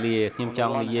ពេលវេលាខ្ញុំច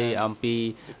ង់និយាយអំពី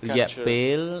រយៈពេ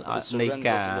លនៃ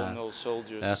កា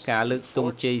រលើកទ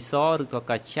ង់ជ័យសឬក៏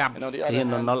ការចាប់ទាហាន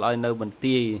លន់នល់ឲ្យនៅបន្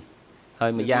ទាយហើ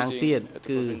យម្យ៉ាងទៀត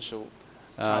គឺ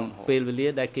ពេលវេលា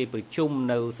ដែលគេប្រជុំ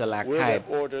នៅសាលាខេត្ត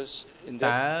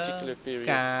តើ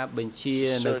ការបញ្ជា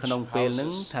នៅក្នុងពេលហ្នឹ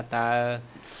ងថាតើ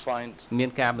មាន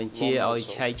ការបញ្ជាឲ្យ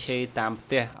ឆែកឆេរតាមផ្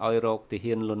ទះឲ្យរកទា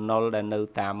ហានលន់នល់ដែលនៅ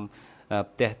តាម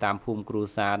ផ្ទះតាមភូមិគ្រួ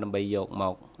សារដើម្បីយកម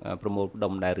កប្រមូលផ្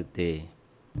ដុំដែរឬទេ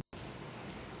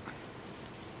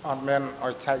អត់មែន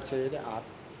ឲ្យឆែកឆេរទេអត់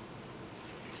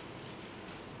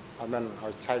មែន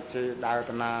ឲ្យឆែកឆេរដើរ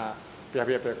ទៅណាពី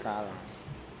វាពេលកាល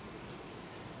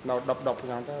នៅដប់អញ្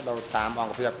ចឹងទៅដល់តាមអ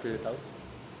ង្គភាពគេទៅ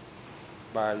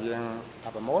បើយើងថា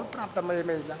ប្រមូលប្រាប់តែមេអ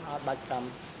ញ្ចឹងអត់បាច់ចាំ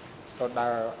ទៅដើ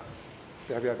រ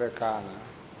ពីវាពេលកាល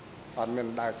អត់មាន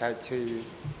ដើរឆែកឆេរ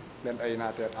មានអីណា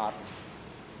ទៀតអត់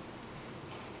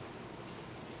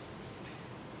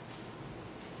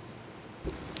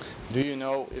Do you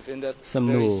know if in that សំ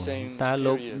ណួ very រ same តើ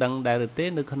លោក period ដឹងដែរឬទេ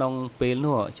នៅក្នុងពេល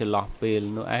នោះចន្លោះពេល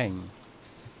នោះឯង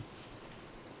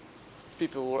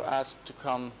people were asked to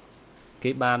come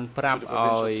គេបានប្រាប់ to the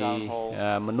ឲ្យ provincial town hall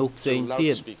មនុស្សផ្សេង through ទៀ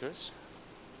ត loudspeakers?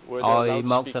 Were there ឲ្យ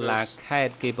មកសាលា loudspeakers ខេ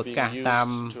ត្តគេប្រកាស being តាម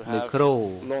used to មី have ក្រូ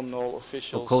lone wolf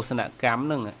officials ឃោសនកម្មហ្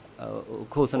នឹង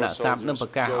ឃោសនស័ព្ទហ្នឹងប្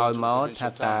រកាសឲ្យមក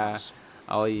ថា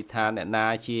ឲ្យថាអ្នកណា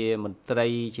ជាមន្ត្រី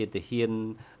ជាទាហាន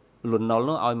លន់នល់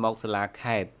នោះឲ្យមកសាលា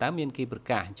ខេត្តតើមានគេប្រ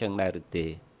កាសអញ្ចឹងដែរឬទេ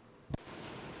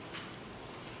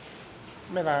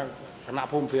មានថាគណៈ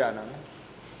ភូមិភាគហ្នឹង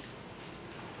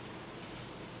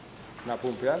គណៈភូ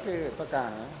មិភាគគេប្រកាស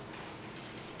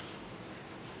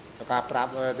ប្រាប់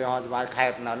ទៅឲ្យស្វាយខេ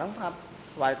ត្តនៅហ្នឹងប្រាប់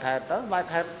ស្វាយខេត្តទៅស្វាយ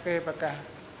ខេត្តគេប្រកាស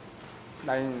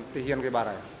ដៃទីហ៊ានគេបាត់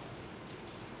ហើយ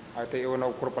ហើយទីអូនៅ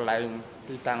គ្រប់កន្លែង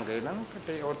ទីតាំងគេហ្នឹង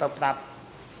ទីអូទៅប្រាប់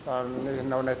នេះ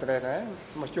នៅនេះត្រេះដែរ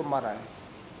មកជុំបាត់ហើយ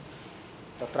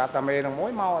តែប្រាប់តាមេនឹងមួ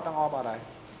យមកទាំងអស់បាត់ហើយ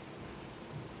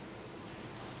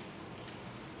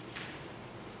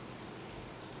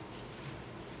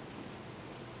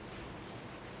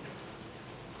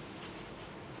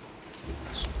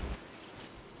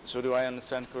So do I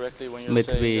understand correctly when you're មេ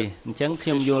ធាវី saying អញ្ចឹងខ្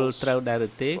ញុំយល់ត្រូវដែរឬ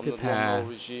ទេគឺថា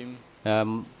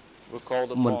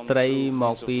មន្ត្រីម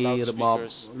កពីរបប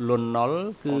លន់ណុល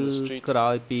គឺក្រោ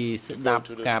យពីស្ដាប់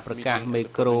ការប្រកាសមេ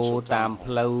ក្រូតាម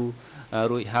ផ្លូវ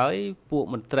រួចហើយពួក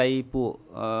មន្ត្រីពួក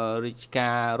រាជកា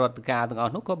ររដ្ឋការទាំងអ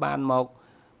ស់នោះក៏បានមក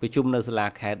ប្រជុំនៅសាលា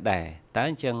ខេត្តដែរតើ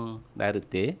អញ្ចឹងដែរឬ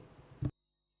ទេ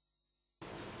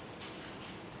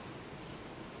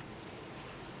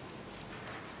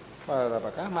là bà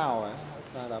cá màu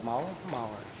rồi, là máu màu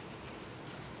rồi.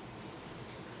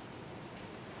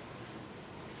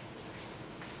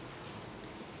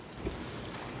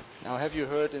 Now have you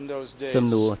heard in those days សំ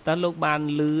ណួរតើលោកបាន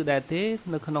ឮដែរទេ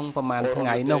នៅក្នុងប្រហែលថ្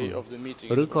ងៃនោះ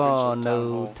ឬក៏នៅ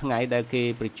ថ្ងៃដែលគេ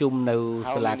ប្រជុំនៅ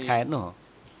សាលាខេត្តនោះ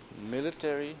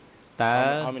military តើ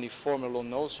how many former Lon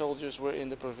Nol soldiers were in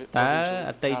the provincial តើ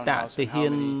អតីតទាហា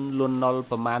នលន់ណុល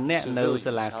ប្រមាណអ្នកនៅ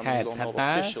សាលាខេត្តថា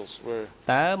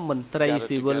តើមន្ត្រី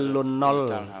ស៊ីវិលលន់ណុល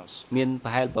មានប្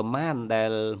រហែលប្រមាណដែ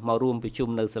លមករួមប្រជុំ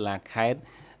នៅសាលាខេត្ត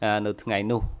នៅថ្ងៃ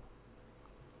នោះ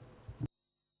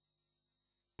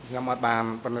ខ្ញុំអត់បាន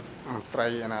ពិនិត្យមន្ត្រី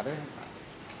ណាទេ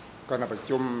គាត់នៅប្រ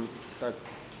ជុំតែ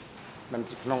មិន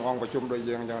ក្នុងអង្គប្រជុំដូច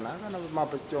យើងអញ្ចឹងណាគាត់មក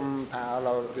ប្រជុំថាเร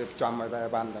าរៀបចំឲ្យ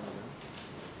បានតែ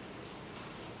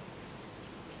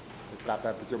ប្រាប់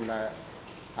តែប្រជុំដែរ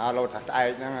ហើយលោថាស្អែក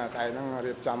ហ្នឹង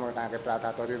រៀបចំថាគេប្រាប់ថា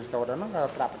ទៅរៀនសូត្រហ្នឹងក៏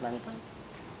ប្រាប់ហ្នឹងទៅ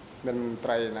មិនត្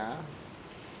រីណា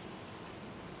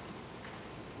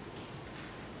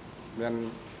មាន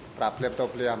ប្រាប់ភ្លាមទៅ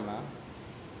ភ្លាមណា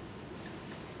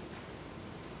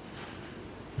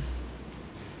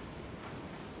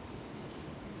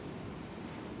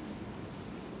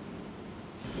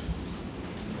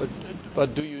But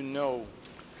do you know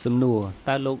សំណួរ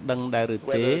តើលោកដឹងដែរឬ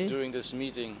ទេ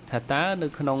ថាតើនៅ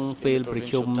ក្នុងពេលប្រ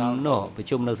ជុំនោះប្រ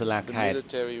ជុំនៅសាលាខេត្ត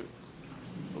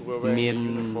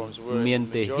មាន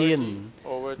ទាហាន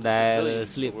ដែល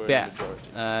ស្លៀកពាក់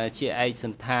ជាឯកស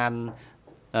ណ្ឋាន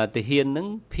ទាហាននឹង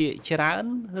ភាគច្រើន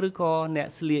ឬក៏អ្នក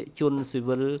ស្លៀកជនស៊ី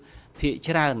វិលភាគ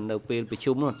ច្រើននៅពេលប្រ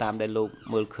ជុំនោះតាមដែលលោក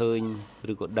មើលឃើញ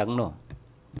ឬក៏ដឹងនោះ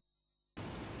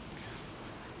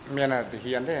មានទា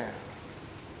ហានទេ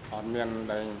អត់មាន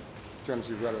ដែលជន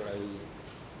ស៊ីវិលអី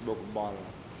បុកបល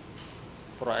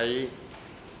ព្រោះអី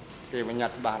គេបញ្ញ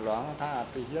ត្តិច្បាស់លាស់ថា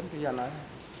ទាហានហើយ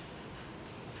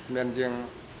មានយើង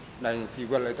ដែលស៊ី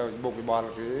វិលអីទៅបុកបល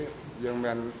គេយើង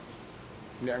មាន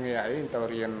អ្នកងារអីទៅ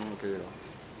រៀនគេ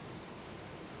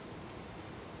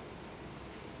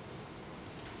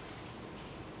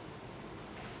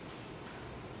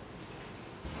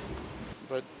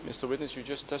But Mr. Witness, you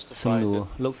just សំណួ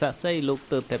testified រលោកសាក់សីលោក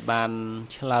ទើបតែបាន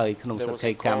ឆ្លើយក្នុងសក្ខី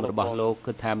កម្មរបស់លោក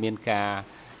គឺថាមានការ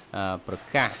ប្រ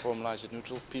កាស formalized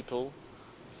neutral people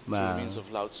through means of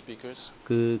loudspeakers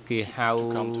គឺគេហៅ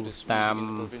តាម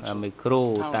មីក្រូ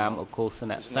តាមអូឃោស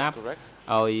នៈស័ព្ទ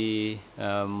ឲ្យ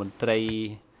មន្ត្រី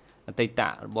អតីត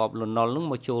របបលន់ណុលនឹង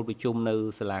មកចូលប្រជុំនៅ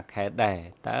សាលាខេត្តដែរ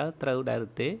តើត្រូវដែរឬ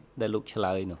ទេដែលលោកឆ្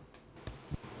លើយនោះ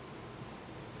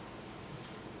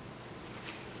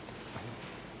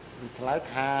ថ្លៃ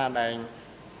ថាដែល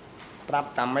ប្រាប់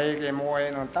តាមេគេមួយ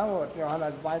នោះទៅយកឲ្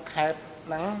យស្បាយខេត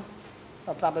ហ្នឹង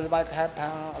ប្រាប់ឲ្យស្បាយខេតថា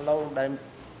ឡូវដែល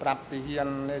ប្រាប់ទាហាន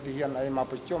អីមក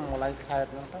ប្រជុំកន្លែងខេត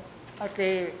ហ្នឹងទៅហើយគេ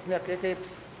អ្នកគេ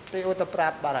ទេអូទៅប្រា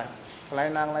ប់បាត់ហើយកន្លែង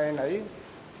ណាកន្លែងអី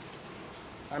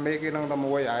អាមេគេនឹងតែ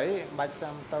មួយហើយបាច់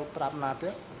ចាំទៅប្រាប់ណាទៀ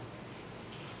ត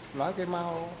ឡើយគេមក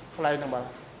កន្លែងហ្នឹងបាត់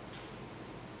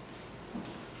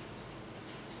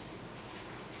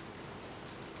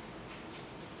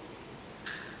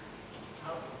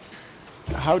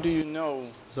How do you know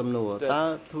សំណួរតើ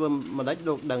ធ្វើមិនដេច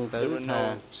លោកដឹងទៅថា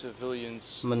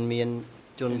មិនមាន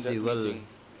ជនស៊ីវិល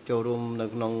ចូលរួមនៅ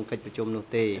ក្នុងកិច្ចប្រជុំនោះ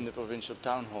ទេ in the provincial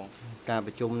town hall ការ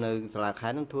ប្រជុំនៅសាលាខេ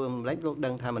ត្តនោះធ្វើមិនដេចលោកដឹ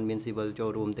ងថាមិនមានស៊ីវិលចូល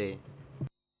រួមទេ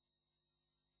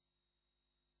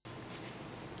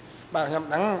បាទខ្ញុំ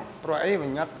ដឹងព្រោះអីប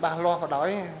ញ្ញត្តិបាសលាស់ក៏ដោយ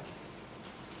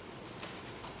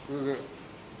គឺ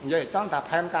និយាយចំថា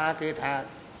ផែនការគេថា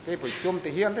គេប្រជុំទា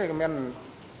ហានទេក៏មាន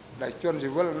đại chuyên chỉ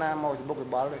vượt na màu chỉ bốc cái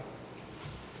ball đấy,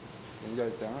 những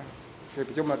giờ chẳng thìป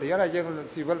ระชุมlà tí là dân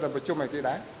chỉ vượt làประชุมnày kia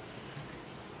đấy,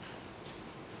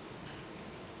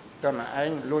 cho nên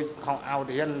anh lui không ao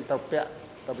thì anh tập bẹ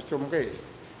tậpประชุมcái,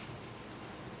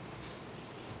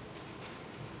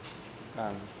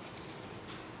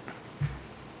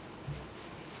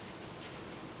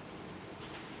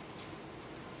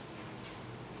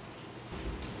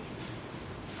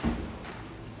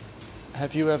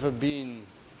 Have you ever been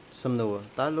សំណួរ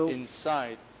តើលោក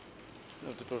inside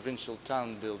of the provincial town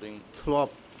building ធ្លា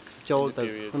ប់ចូលទៅ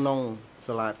ក្នុង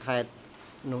សាលាខេត្ត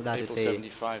នោះដែរទេ April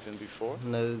 75 and before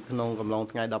នៅក្នុងកំឡុង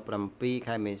ថ្ងៃ17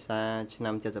ខែមេសាឆ្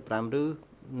នាំ75ឬ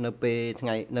នៅពេលថ្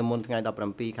ងៃនៅមុនថ្ងៃ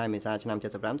17ខែមេសាឆ្នាំ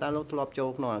75តើលោកធ្លាប់ចូល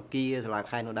ក្នុងអគារសាលា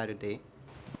ខេត្តនោះដែរឬទេ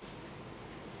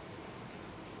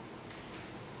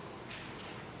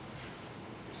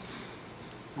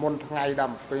មុនថ្ងៃ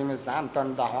17មេសាមិនតា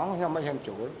ន់ដល់ខ្ញុំមិនហ៊ាន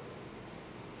ចូល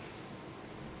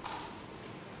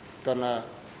តើ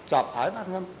ចប់ហើយបាទ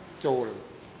ខ្ញុំចូល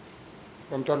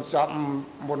ខ្ញុំទាន់ចប់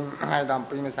មុនថ្ងៃ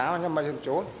17មេសាខ្ញុំមិនហ៊ាន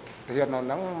ចូលទៅហ៊ាននៅហ្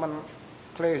នឹងมัน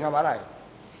ក្លេខ្ញុំអត់ហើយ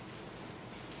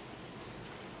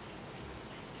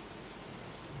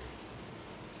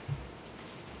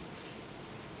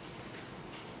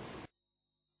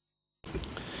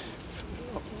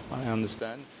I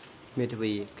understand មេធា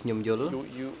វីខ្ញុំយល់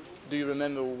Do you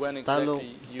remember when exactly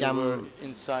you were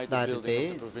inside the building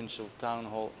of the provincial town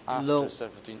hall after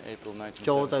 17 April 1975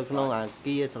ចូលទៅក្នុងអ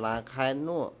គារសាលាខេត្ត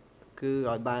នោះគឺ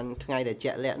ឲ្យបានថ្ងៃដែល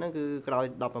ជាក់លាក់ហ្នឹងគឺក្រោយ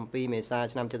17មេសា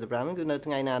ឆ្នាំ75ហ្នឹងគឺនៅ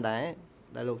ថ្ងៃណាដែរ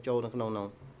ដែលលោកចូលនៅក្នុងនោះ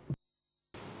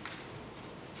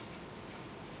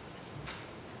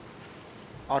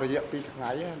អររយៈ2ថ្ងៃ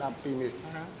17មេ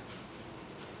សា18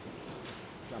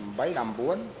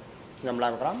 19ខ្ញុំឡើ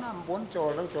ងក្រំ19ចូល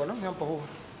ហ្នឹងខ្ញុំពហុ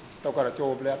ទៅក៏ចូ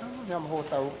លផ្លែខ្ញុំហូរ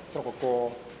ទៅស្រុកកក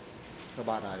ទៅ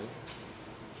បាត់ហើយ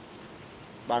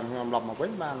បានខ្ញុំឡប់មកវិ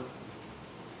ញបាន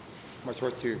មកជួ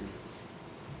យជើង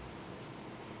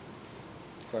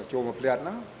ក៏ចូលមកផ្លែហ្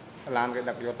នឹងឡានគេ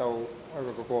ដឹកយកទៅ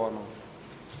កកនោះ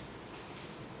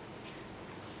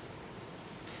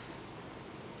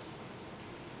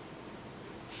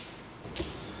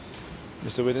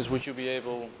Mr. Witness, would you be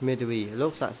able មេធាវីលោ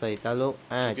កសាក់សីតើលោក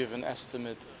អាច give an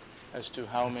estimate as to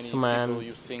how many ស្មាន people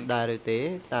you think ដែរឬទេ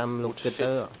តាមលោកគិត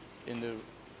ទៅ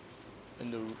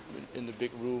in the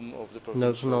big room of the នៅ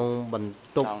ក្នុង provincial បន្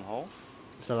ទប់ town hall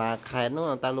សាលាខេត្តនោះ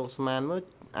តើលោកស្មានមើល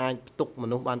អាចផ្ទុកម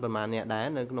នុស្សបានប្រមាណអ្នកដែរ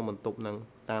នៅក្នុងបន្ទប់ហ្នឹង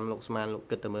តាមលោកស្មានលោក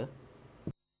គិតទៅមើល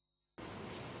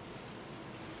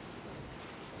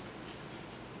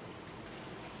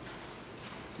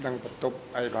đang tập tục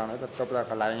ai còn nói tập tục là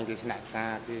cái này cái sạch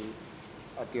ca thì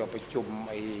ở tiểu bị chùm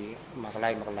ấy mà cái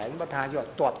này bắt tha cho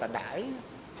tuột cả đái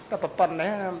ta tập phân đấy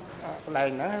cái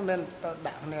này nó nên ta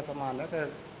đạn nàyประมาณ đó cái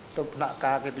tục nạ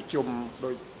ca cái bị chùm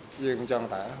đôi riêng chẳng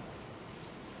ta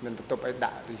mình tập tục ấy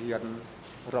đạ thì hiện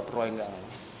rập rồi nữa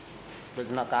bây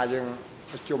nạ ca riêng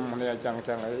chùm này chẳng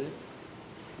chẳng ấy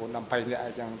 4-5 phẩy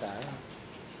này chẳng ta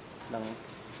đang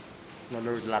nó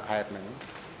lưu lạc hẹp nữa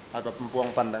ai tập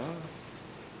buông phần đó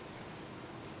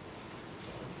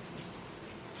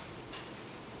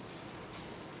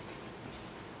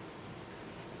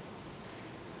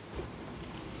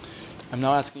I'm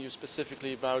now asking you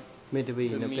specifically about មេធាវី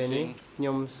នៅពេលនេះខ្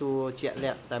ញុំសួរជាក់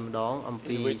លាក់តែម្ដងអំ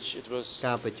ពី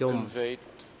ការប្រជុំ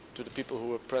to the people who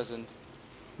were present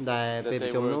ដែលពេលប្រ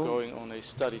ជុំនោះ going on a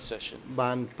study session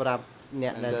បានប្រាប់អ្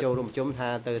នកដែលចូលរួមប្រជុំថា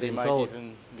ទៅរៀនសូត្រ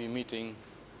be meeting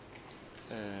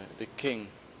the king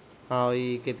ហើយ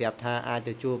គេប្រាប់ថាអាច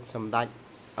ទៅជួបសម្ដេច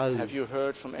ឪ Have you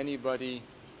heard from anybody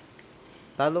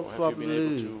តើលោកធ្លាប់ឮ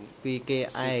ពីគេ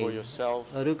ឯង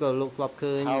ឬក៏លោកធ្លាប់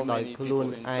ឃើញដោយខ្លួន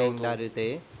ឯងដែរឬទេ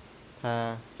ថា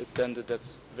attended that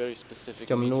very specific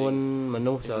ចំនួនម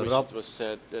នុស្សសរុប was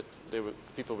said that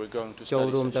people were going to ចូល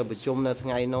រួមទៅប្រជុំនៅថ្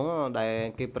ងៃនោះដែល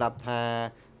គេប្រាប់ថា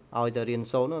ឲ្យទៅរៀន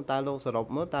សូត្រនោះតើលោកសរុប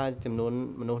មើលតើចំនួន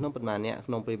មនុស្សនោះប៉ុន្មានអ្នក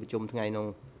ក្នុងពេលប្រជុំថ្ងៃនោះ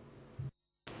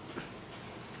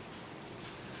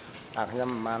ខ្ញុំ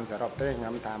មិនបានសរុបទេខ្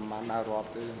ញុំតាមបានដល់រាប់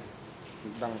ទេមិ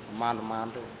នដឹងប្រមាណ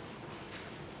ទេ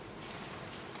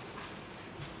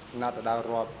not at our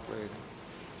rob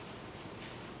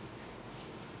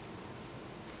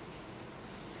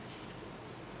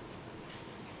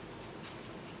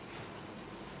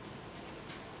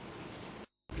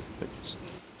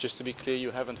just to be clear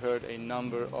you haven't heard a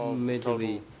number of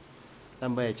total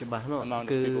ដើម្បីច្បាស់នោះ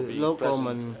គឺលោកក៏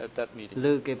មិន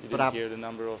លើគេប្រាប់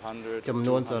ចំ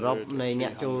នួនសរុបនៃអ្ន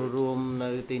កចូលរួមនៅ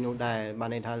ទីនោះដែរបាន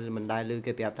ន័យថាមិនដែលលើ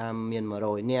គេប្រាប់ថាមាន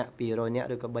100នាក់200នាក់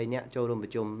ឬក៏3នាក់ចូលរួមប្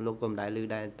រជុំលោកក៏មិនដែលលើ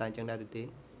ដែរតែអញ្ចឹងដែរឬទេ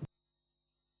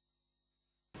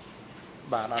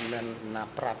បាទអត់មានណា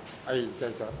ប្រាប់អី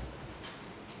ចេះចុះ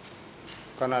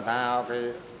គាត់ថាគេ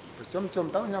ប្រជុំ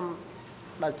ទៅខ្ញុំ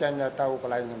ដល់ចេញទៅក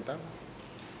ន្លែងខ្ញុំទៅ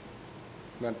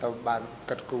មានទៅបាន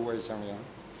កាត់គូអីចឹងយ៉ាង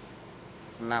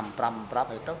 5 ប្រាប់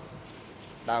អីទៅ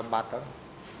ដើរបាត់ទៅ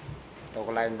ក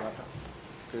ន្លែងមកទៅ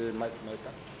គឺមិន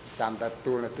ទៅចាំតែ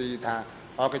ទួលនាទីថា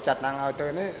អូគេចាត់ណាំងឲ្យទៅ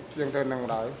នេះយើងទៅនឹង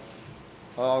ដល់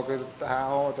អូគេថា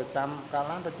អូទៅចាំកាល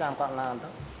ឡានទៅចាំកាលឡានទៅ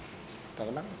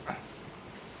ហ្នឹង I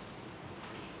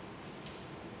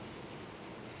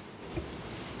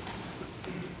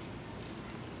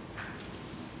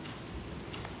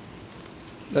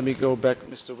Let me go back,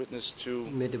 Mr. Witness, to a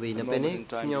moment in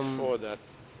time before that.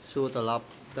 សួរត្រឡប់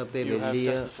ទៅពេលវេលា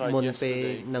មុនពេល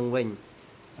នឹងវិញ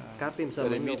កាលពីម្សិល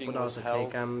មិញលោកផ្ដល់សក្ខី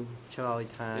កម្មឆ្លើយ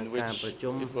ថាការប្រ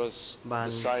ជុំបាន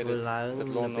ធ្វើឡើងនៅ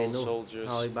ពេលនោះ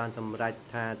ហើយបានសម្រេច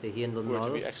ថាទាហានលន់នល់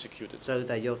ត្រូវ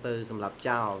តែយកទៅសម្លាប់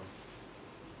ចោល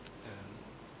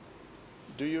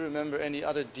Do you remember any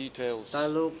other details តើ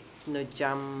លោកនៅ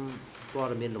ចាំព័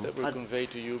ត៌មានលម្អិត that were conveyed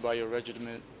to you by your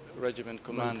regiment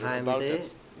commander about that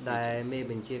ដែលមេ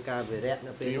បញ្ជាការវិរៈ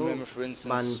នៅពេលនោះ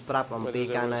បានប្រាប់អំពី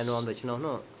ការណែនាំដូច្នោះ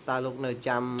នោះតើលោកនៅ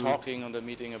ចាំ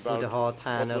ឧទាហរណ៍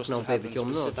ថានៅក្នុងពេលប្រជុំ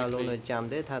នោះតើលោកនៅចាំ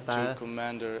ទេថាតើ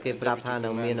គេប្រាប់ថានឹ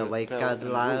ងមានអ្វីកើត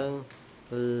ឡើង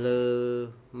លើ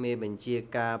មេបញ្ជា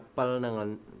ការ7និង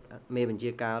មេបញ្ជា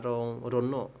ការរងរុន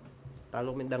នោះតើ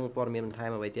លោកមានដឹងព័ត៌មានបន្ថែម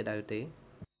អ្វីទៀតដែរទេ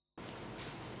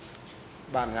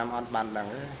បានញ៉ាំអត់បានដឹង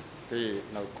ទេ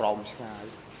នៅក្រោមឆ្ងាយ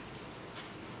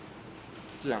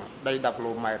ជាងដី10គី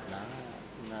ឡូម៉ែត្រណា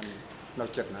មិននៅ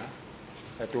ចិត្តណា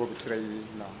តែទួលវិជ្រៃ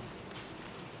ណោះ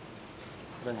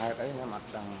រឿងហេតុអីខ្ញុំអត់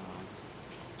ដឹង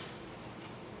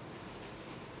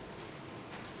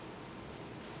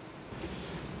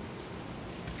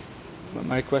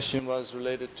My question was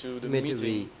related to the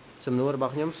meeting សំណួររប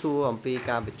ស់ខ្ញុំសួរអំពី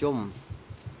ការប្រជុំ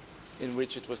in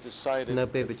which it was decided នៅ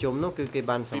ពេលប្រជុំនោះគឺគេ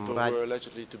បានសម្រេច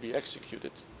allegedly to be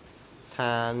executed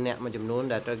ថាអ្នកមួយចំនួន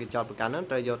ដែលត្រូវគេចោទប្រកាន់នោះ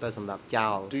ត្រូវយកទៅសម្លាប់ចោ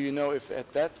ល Do you know if at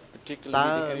that particular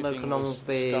meeting នៅក្នុង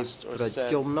ពេលប្រ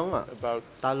ជុំនោះ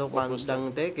តើលោកបានដឹង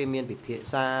ទេគេមានពិភាក្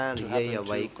សានិយាយអ្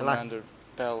វីខ្លះ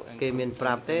គេមានប្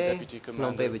រាប់ទេក្នុ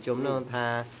ងពេលប្រជុំនោះថា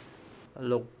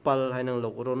លោកពិលហើយនិងលោ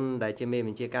ករុនដែលជាមេប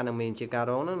ញ្ជាការនិងមេបញ្ជាការ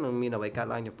រងនោះនឹងមានអ្វីកើត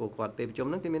ឡើងចំពោះគាត់ពេលប្រជុំ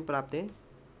នោះគេមានប្រាប់ទេ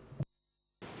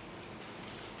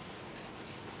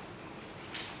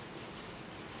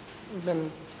មាន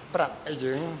ប្រាប់អី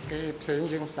យើងគេផ្សេង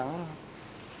យើងផ្សឹង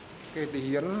គេទៅ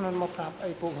ហ៊ានមកប្រាប់អី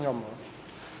ពួកខ្ញុំ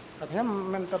តែខ្ញុំ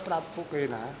មិនទៅប្រាប់ពួកគេ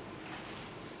ណា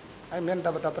ហើយមានតែ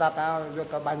ប្រាប់ថាយក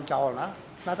ទៅបាញ់ចោលណា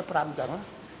តែទៅប្រាប់អញ្ចឹង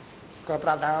ក៏ប្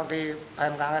រាប់ថាគេផែ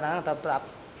នការណាទៅប្រាប់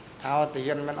ថាទៅ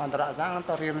ហ៊ានមិនអន្តរសាស្ត្រ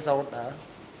ទៅរៀនសូត្រដែរ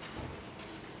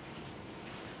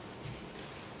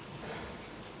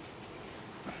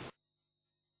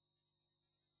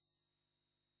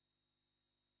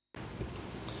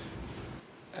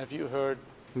Have you heard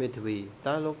មេធាវី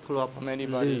តើលោកធ្លាប់ from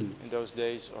anybody in those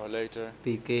days or later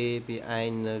ពីគេពីឯង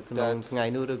នៅក្នុងថ្ងៃ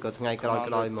នោះឬក៏ថ្ងៃក្រោ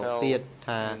យៗមកទៀត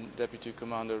ថា Deputy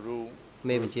Commander Ru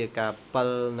មេបញ្ជាការ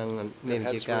7និងមេប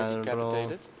ញ្ជាការរង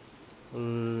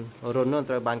រុននោះ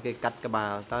ត្រូវបានគេកាត់ក្បា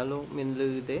លតើលោកមានឮ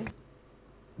ទេ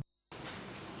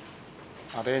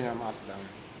អត់ទេខ្ញុំអត់ដឹង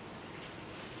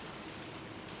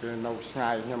គឺនៅឆ្ងា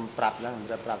យខ្ញុំប្រាប់ហ្នឹង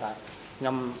តែប្រាប់ថាខ្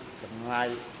ញុំចម្ងាយ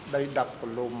ដី10គី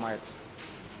ឡូម៉ែត្រ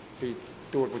ពី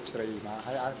ទួលពុជ្រីមក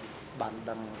ហើយអត់បាន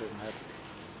ដឹងរឿងហេតុ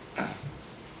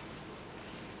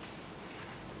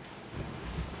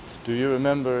Do you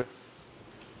remember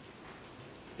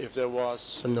if there was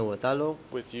សំណួរតើលោក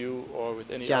with you or with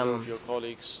any other of your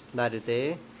colleagues ដែរទេ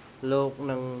លោក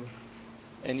នឹង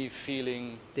any feeling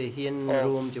ទាហាន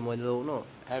រួមជាមួយលោកនោះ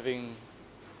having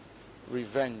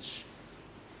revenge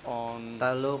on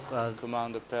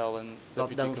Commander Pell and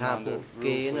Deputy Commander Ru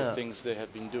for the things they had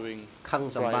been doing ខឹង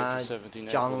សម្បា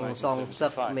ចង់សងសឹ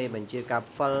កមេបញ្ជាការ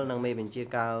7និងមេបញ្ជា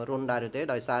ការរុនដែរទេ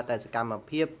ដោយសារតែសកម្ម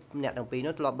ភាពអ្នកទាំងពីរ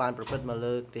នោះធ្លាប់បានប្រព្រឹត្តមក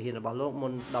លើទាហានរបស់លោកមុ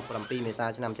ន17មេសា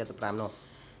ឆ្នាំ75នោះ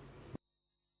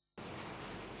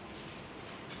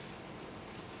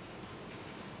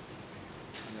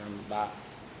ខ្ញុំបាទ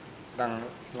ដឹង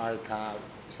ឆ្លើយថា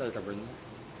ស្អីទៅវិញ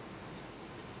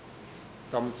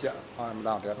តំជាក់ឲ្យម្ដ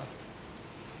ងទៀតណា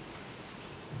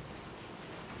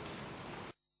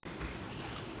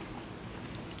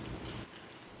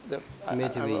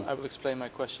I will explain my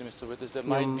question, Mr. Witness. There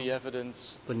might be evidence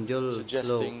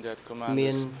suggesting that Commander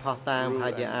មានផុសតាងថា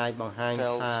ជាអាចបង្ហាញ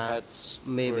ថា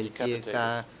មេបញ្ជាកា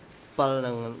រ7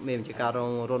និងមេបញ្ជាការរ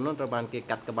ងរុននោះត្រូវបានគេ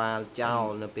កាត់ក្បាលចោល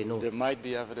នៅពេលនោះ There might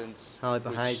be evidence ហើយប្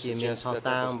រហែលជាមានផុស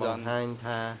តាងបង្ហាញ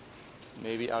ថា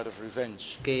maybe out of revenge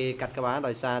គេកាត់ក្បាល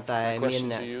ដោយសារតែមាន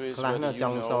អ្នកខ្លះនោះច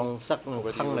ង់សងសឹកនិង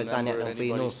ខឹងដោយសារអ្នកទាំងពី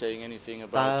រនោះ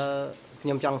តើខ្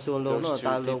ញុំចង់សួរលោកនោះ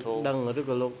តើលោកដឹងឬ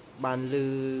ក៏លោកបានឮ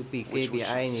ពីគេពី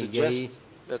ឯងនិយាយ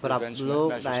ប្រាប់លោក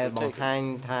ដែលបង្ហាញ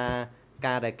ថា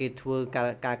ការដែលគេធ្វើកា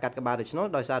រកាត់ក្បាលដូច្នោះ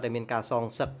ដោយសារតែមានការសង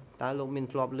សឹកតើលោកមាន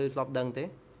ធ្លាប់ឮធ្លាប់ដឹងទេ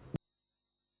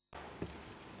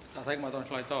សាថៃមកអត់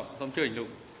ឆ្លើយតបសូមអញ្ជើញលោក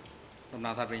ដំ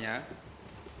ណើរថាបញ្ញា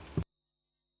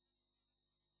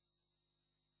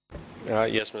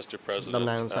Yes, Mr. President. តំ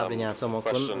ណាងសាបញ្ញាសូមអរ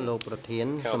គុណលោកប្រធាន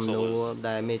សំណួរ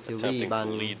ដែលមេធាវីបាន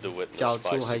ចោទ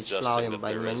សួរឲ្យឆ្លើយអំប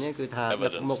ញ្ញមិញគឺថាដឹ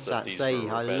កមុខសាក្សី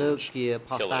ហើយលើកជា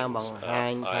ផុសតាងបង្ហា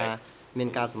ញថាមាន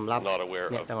ការសម្លាប់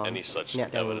អ្នក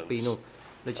ទាំងពីរនោះ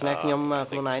ដូច្នេះខ្ញុំ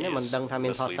ខ្លួនឯងមិនដឹងថាមា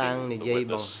នផុសតាំងនិយាយ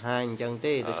បង្ហាញអញ្ចឹង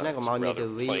ទេដូច្នេះកុំឲ្យមេធា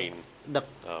វីដឹក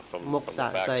មុខសា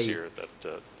កសី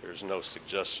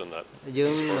យើ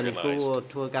ងមិនគួរ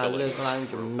ធ្វើការលើកឡើង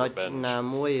ចំណុចណា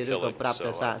មួយឬក៏ប្រាប់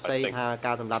តែសាកសីថា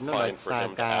ការសម្លាប់នោះដោយសារ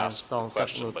ការសងសឹក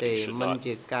នោះទេមិន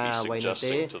ជាការអ្វីនោះ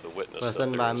ទេប្រសិន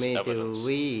បើមេធា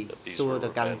វីសួរទៅ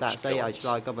កាន់សាកសីឲ្យឆ្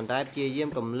លើយក៏ប៉ុន្តែព្យាយាម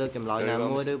កុំលើកចម្លើយណា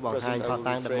មួយឬបង្ហាញផុស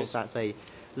តាំងដឹកមុខសាកសី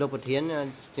លោកប្រធាន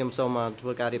ខ្ញុំសូមធ្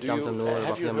វើការរៀបចំសំណួររ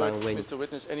បស់ខ្ញុំឡើងវិញ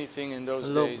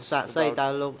លោកសាកសីតើ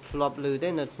លោកធ្លាប់ឮទេ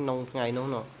នៅក្នុងថ្ងៃនោះ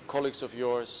នោះ colleagues of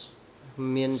yours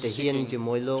មានទាហានជា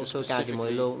មួយលោកធ្វើការជាមួយ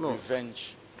លោកនោះ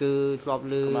គឺធ្លាប់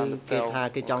ឮគេថា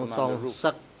គេចង់សង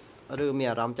សឹកឬមាន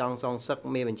អារម្មណ៍ចង់សងសឹក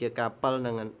មេបញ្ជាការ7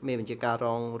និងមេបញ្ជាការរ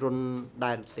ងរុន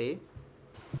ដែរទេ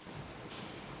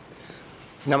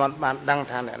ខ្ញុំអត់បានដឹង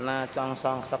ថាអ្នកណាចង់ស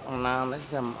ងសឹកណាទេ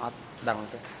ខ្ញុំអត់ដឹង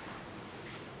ទេ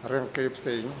រឿងគេផ្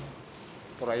សេង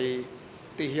ប្រៃ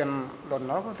ទីហ៊ានលន់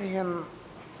ណោះក៏ទីហ៊ាន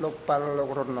លោក7លោក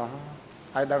រុនណោះ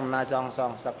ហើយដឹងណាចង់ស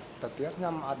ងសឹកទៅទៀតខ្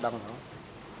ញុំអត់ដឹងទេ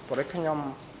ប្រៃខ្ញុំ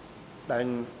ដែង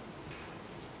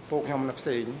ពួកខ្ញុំនៅផ្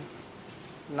សេង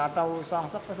ណាទៅសង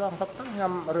សឹកទៅខ្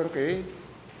ញុំរឿងគេ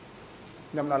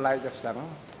ខ្ញុំដល់ឡៃទៅផ្សឹង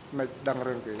មិនដឹង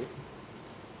រឿងគេ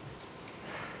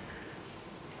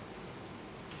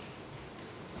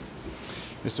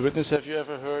Mr. Witness, have you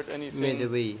ever heard anything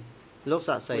លោក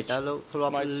សាកសីតើលោកធ្លា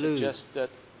ប់ឮ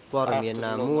ព័ត៌មាន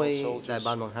ណាមួយដែល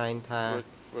បានបង្ហាញថា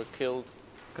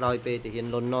ក្រោយពេលទាហាន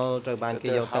លន់ណុលត្រូវបានគេ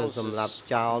យកទៅសម្លាប់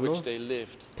ចោលនោះ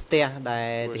ផ្ទះដែ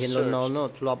លទាហានលន់ណុលនោះ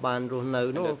ធ្លាប់បានរស់នៅ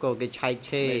នោះក៏គេឆែក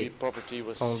ឆេរ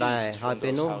ផងដែរហើយពេ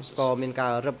លនោះក៏មានកា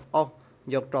ររឹបអូស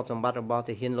យកទ្រព្យសម្បត្តិរបស់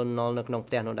ទាហានលន់ណុលនៅក្នុង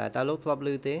ផ្ទះនោះដែរតើលោកធ្លាប់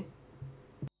ឮទេ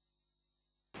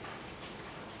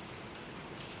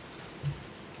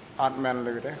អត់មែនឮ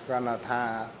ទេគ្រាន់តែថា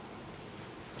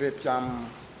រៀបចំ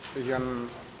ទាហាន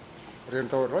រៀន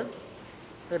តូចរួច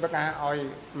ពេលបកាឲ្យ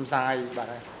ផ្សាយបាទ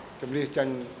ហើយជំនះចេញ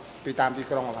ពីតាមទី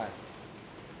ក្រុងបាទ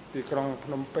ទីក្រុងភ្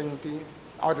នំពេញទី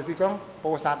ឲ្យទៅទីក្រុង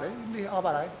ពោធិ៍សាត់អីនេះអស់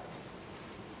បាទហើយ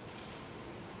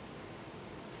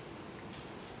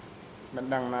មិន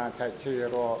ដឹងណាឆែកឆេរ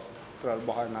រកប្រលរប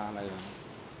ស់ឲ្យណាណី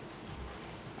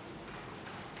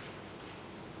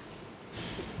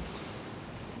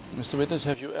Mr. Witness,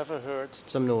 have you ever heard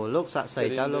សំណួរលោកសាកសី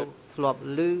តើលោកធ្លាប់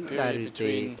ឮដែរឬ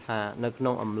ទេថានៅក្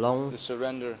នុងអំឡុង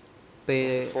ពេ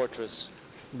ល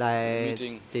ដែល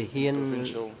ទាហាន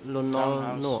លន់ណុល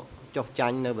នោះចុះចា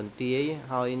ញ់នៅបន្ទាយ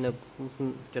ហើយនៅ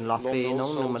ចន្លោះពេលនោះ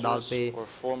នឹងមកដល់ពេល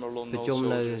ប្រជុំ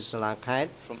នៅសាលាខេត្ត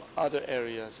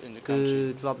គឺ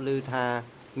ធ្លាប់ឮថា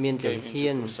មានទាហា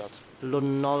នល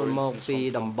ន់ណុលមកពី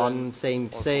តំបន់ផ្សេង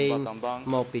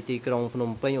មកពីទីក្រុងភ្នំ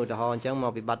ពេញឧទាហរណ៍អញ្ចឹងម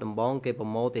កពីបាត់ដំបងគេប្រ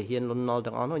មូលទាហានលន់ណុល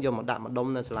ទាំងអស់នោះយកមកដាក់ម្ដុំ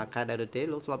នៅសាលាខេត្តដែរឬទេ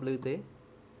លោកធ្លាប់ឮទេ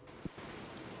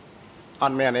អ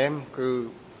ត់មែនទេគឺ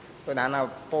ពេលណា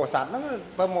ពោធិ៍សាត់ហ្នឹង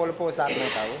បើមូលពោធិ៍សាត់ហ្នឹង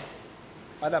ទៅ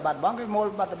អត់តែបាត់បងគេមូល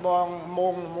បាត់ដំបងម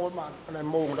ងមូលមក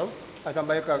មងទៅហើយ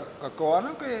តែកកហ្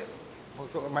នឹងគេ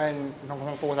មិនក្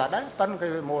នុងពោធិ៍សាត់ដែរប៉ិនគេ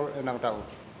មូលហ្នឹងទៅ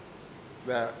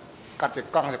វាកាត់ជា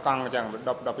កង់អញ្ចឹង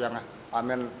ដប់អញ្ចឹងអត់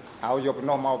មានហៅយក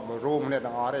នោះមករួមគ្នា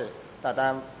ទាំងអស់ទេតែតា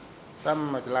ម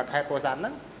សាលាខេត្តពោធិ៍សាត់ហ្នឹ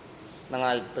ង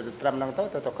ហើយត្រឹមហ្នឹងទៅ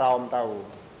ក្រោមទៅ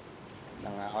ហ្នឹ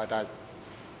ងឲ្យតែ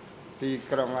ទី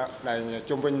ក្រុងដែល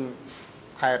ជុំវិញ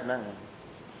ខេត្តហ្នឹង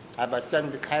ហើយបើចេញ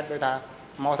ពីខេត្តដូចថា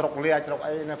មកស្រុកលាស្រុក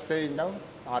អីនៅផ្សេងទៅ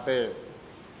អត់ទេ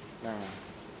ហ្នឹង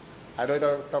ហើយដូច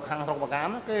ទៅខាងស្រុកបកាម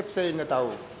គេផ្សេងទៅ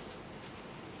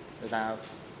គេថា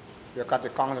វាកាត់ជា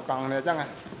កង់នេះអញ្ចឹង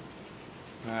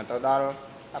ទៅដល់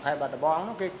ខេត្តបាត់ដំបង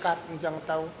គេកាត់អញ្ចឹង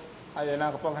ទៅហើយណា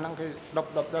កំពង់ឆ្នាំងគេដប់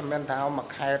ទៅមិនមែនថាមក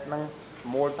ខេត្តហ្នឹង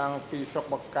មូលតាំងពីស្រុក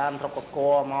បកាមស្រុកកក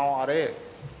មកអត់ទេ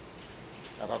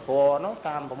តែកកនោះ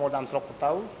តាមប្រមូលតាមស្រុក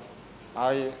ទៅហើ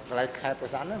យកន្លែងខេត្តពោ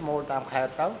ធិ៍សាត់នេះមូលតាមខេត្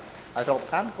តទៅហើយស្រុកប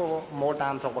កាមក៏មូលតា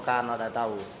មស្រុកបកាមនៅដែរទៅអ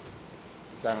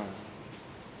ញ្ចឹង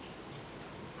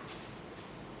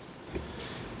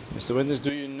Mr. Witness,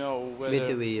 do you know whether មេ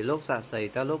ធាវីលោកសាកសី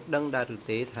តើលោកដឹងដែរឬ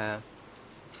ទេថា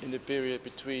in the period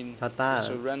between តា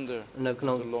surrender នៅក្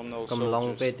នុងកំឡុង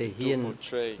ពេលទាហាន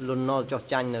លន់ណុលចុះ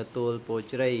ចាញ់នៅទួលពោ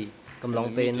ជ្រៃកំឡុង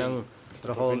ពេលហ្នឹង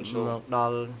រហូតមកដ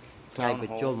ល់ថ្ងៃប្រ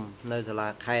ជុំនៅសាលា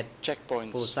ខេត្ត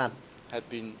ពោធិ៍សាត់ had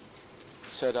been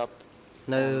set up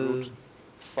នៅ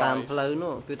តាមផ្លូវ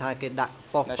នោះគឺថាគេដាក់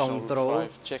ប៉ុស្តិ៍កុងត្រូល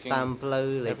តាមផ្លូវ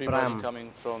លេខ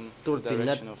5ត្រួតពិ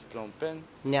និត្យ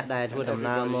អ្នកដែលធ្វើដំ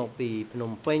ណើរមកពីភ្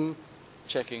នំពេញ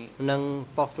និង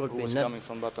ប៉ុស្តិ៍ត្រួតពិនិត្យ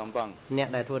អ្នក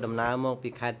ដែលធ្វើដំណើរមកពី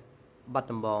ខេត្តបាត់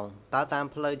ដំបងតើតាម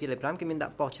ផ្លូវជាលេខ5គេមានដា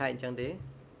ក់ប៉ុស្តិ៍ឆែកអញ្ចឹងទេ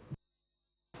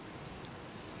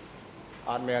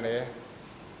អត់មានទេ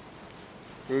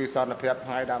គឺសន្តិភាព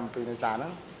ថ្ងៃ12មេសាហ្នឹ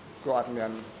ងក៏អត់មា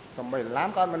នសម្បីឡាន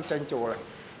ក៏អត់មិនចេញចូលដែរ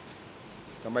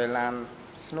សម្បីឡាន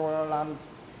ស្នួលឡាន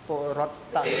bộ rót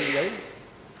tại gì ấy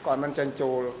còn mình tranh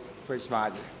chùa với mà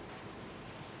gì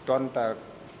tuần tờ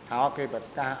tháo cái bật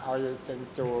ca oi tranh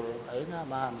chùa ấy nó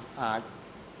ban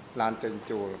lan tranh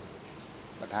chùa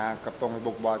và thà cặp bông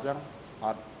bục bò chứ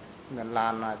họ mình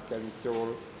lan là tranh chùa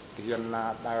hiện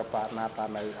là đại bát na ta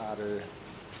này rồi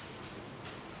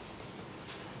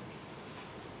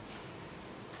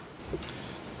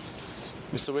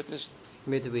Mr. Witness,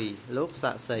 Medvi, lúc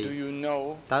xạ xây,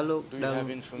 ta lúc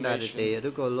đang đại tế,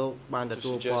 rồi có lúc ban đặt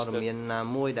tu bò miền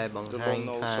Nam môi đại bằng hai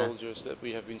thà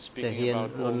thể hiện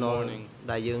luôn nó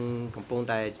đại dương cầm pông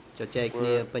đại cho chạy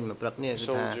kia bên mà bật kia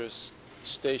thà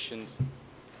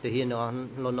thể hiện nó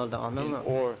luôn nó đó nó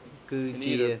cứ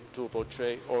chia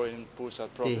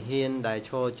thể hiện đại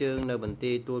cho chương nơi bản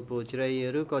ti tu bồ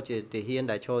chơi rồi có chỉ thể hiện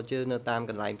đại cho chương nơi tam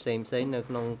cần lại xem nơi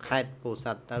nông khai bồ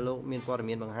sạt ta lúc miền bò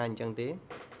miền bằng hai chẳng thế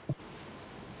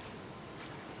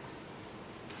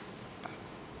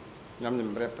nhằm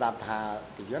nhằm về prab thà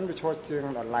thì vẫn bị cho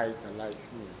chương là lại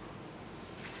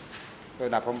rồi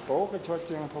đạp phong phố cái cho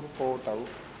chương phong phố tàu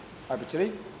ai bị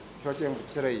chơi cho chương bị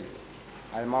chơi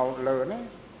ai mau lớn đấy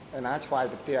ai ná xoay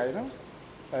bị tiệt đó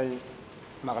ai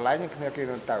mặc lấy những cái kia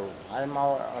tàu ai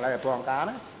mau lấy toàn cá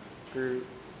đấy cứ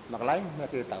mặc lấy những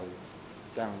cái tàu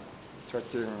chẳng cho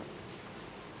chương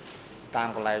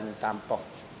tam cái này tam bọc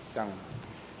chẳng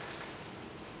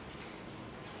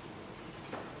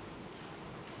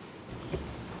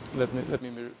Let me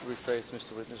rephrase,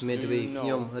 Mr. Witness. Do you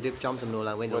know whether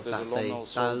the Lon Nol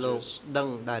soldiers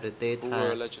who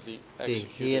were allegedly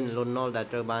executed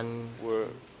were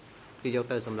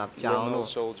Lon Nol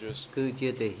soldiers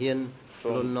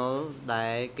from the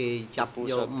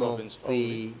Pusat province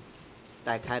only?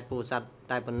 Tại khai Pusat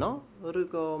tại phần nó rồi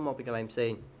có một cái làm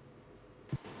gì?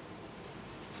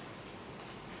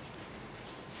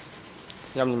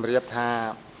 nhằm riệp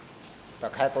thà và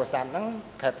khai Pusat nắng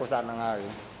rồi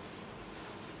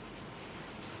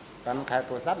kan khai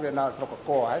Pusat Việt Nam sọc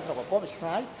cổ hay sọc cổ bị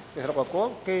sai vì sọc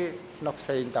cổ cái nọc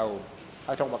xây tàu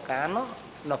ở trong bạc cá nó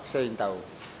xây tàu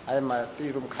ai mà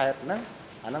ti rum khai nó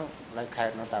anh nó lại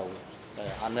khai nó tàu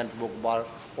để anh nên buộc ball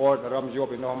ôi rom vô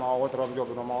bị nó mau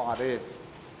ở đây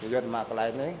thì giờ mà cái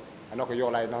này đấy anh nó cái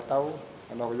vô lại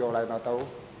nó tàu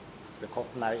để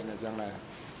khóc này là chẳng này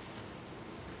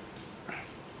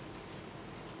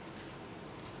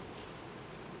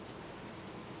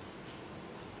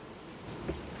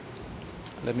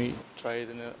Let me try it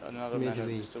in another manner,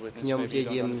 Mr. Witness. Maybe Maybe you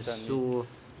don't understand me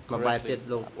correctly.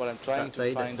 What I'm trying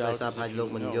to find out is if you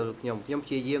know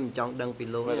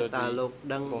whether the Lon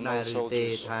Nol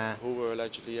soldiers who were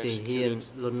allegedly executed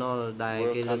were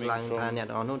coming from the fortress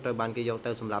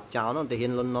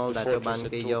at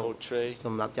Tupo Tre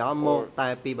or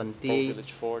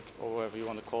Village Fort or whatever you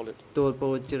want to call it.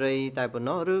 Tupo Tre tại bọn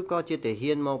nó rứa có chỉ thể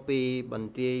hiện một pi bản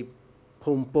ti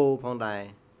phum po phong đài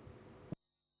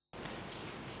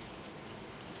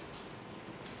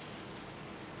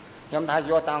nhắm thay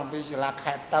vô tăng pi là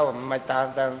khai tàu mà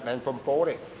ta đánh phum po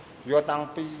đấy vô tăng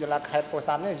pi là khai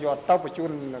Pusat đấy vô tàu bị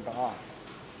chun đó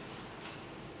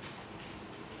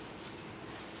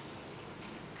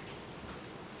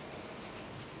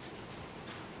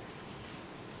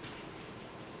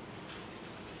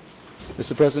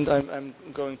Mr. President, I'm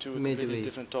going to a completely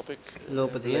different topic. The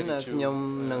witness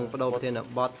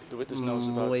knows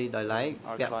about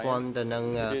our client.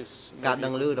 It is maybe a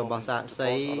moment to pause,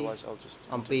 otherwise I'll just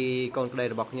continue.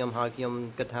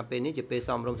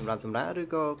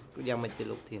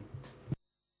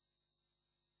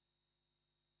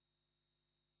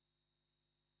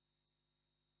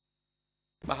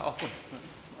 បាទអរគុណ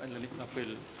ឥឡូវនេះដល់ពេល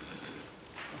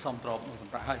សំត្របស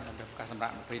ម្រាប់ឲ្យដល់ការសម្រា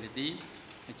ប់20នាទី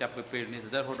ចាប់ពីពេលនេះ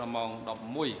ទៅរហូតដល់ម៉ោង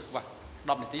11បាទ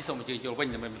10នាទីសូមអញ្ជើញចូលវិញ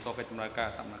ដើម្បីបន្តកិច្ចដំណើរការ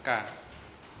សកម្មភាព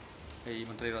ហើយ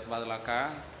មន្ត្រីរដ្ឋបាលតុលាការ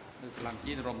នៅស្លាម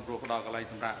ជីរំរួលផ្ដល់កន្លែង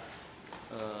សម្រាប់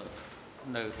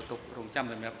នៅបន្ទប់រងចាំ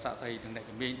សម្រាប់សាកសីទាំងអ្នក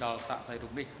ជំនាញដល់សាកសីរូ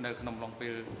បនេះនៅក្នុងឡងពេ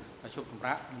លជប់សម្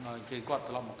រាប់នឹងឲ្យអញ្ជើញគាត់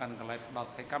ត្រឡប់មកកាន់កន្លែងផ្ដល់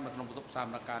សកម្មភាពនៅក្នុងបន្ទប់សកម្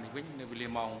មភាពនេះវិញនៅវេលា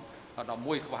ម៉ោង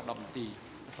11ខ្វះ10នាទី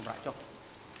សម្រាប់ចុះ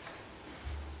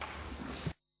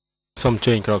សូមអញ្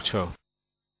ជើញក្រោកឈរ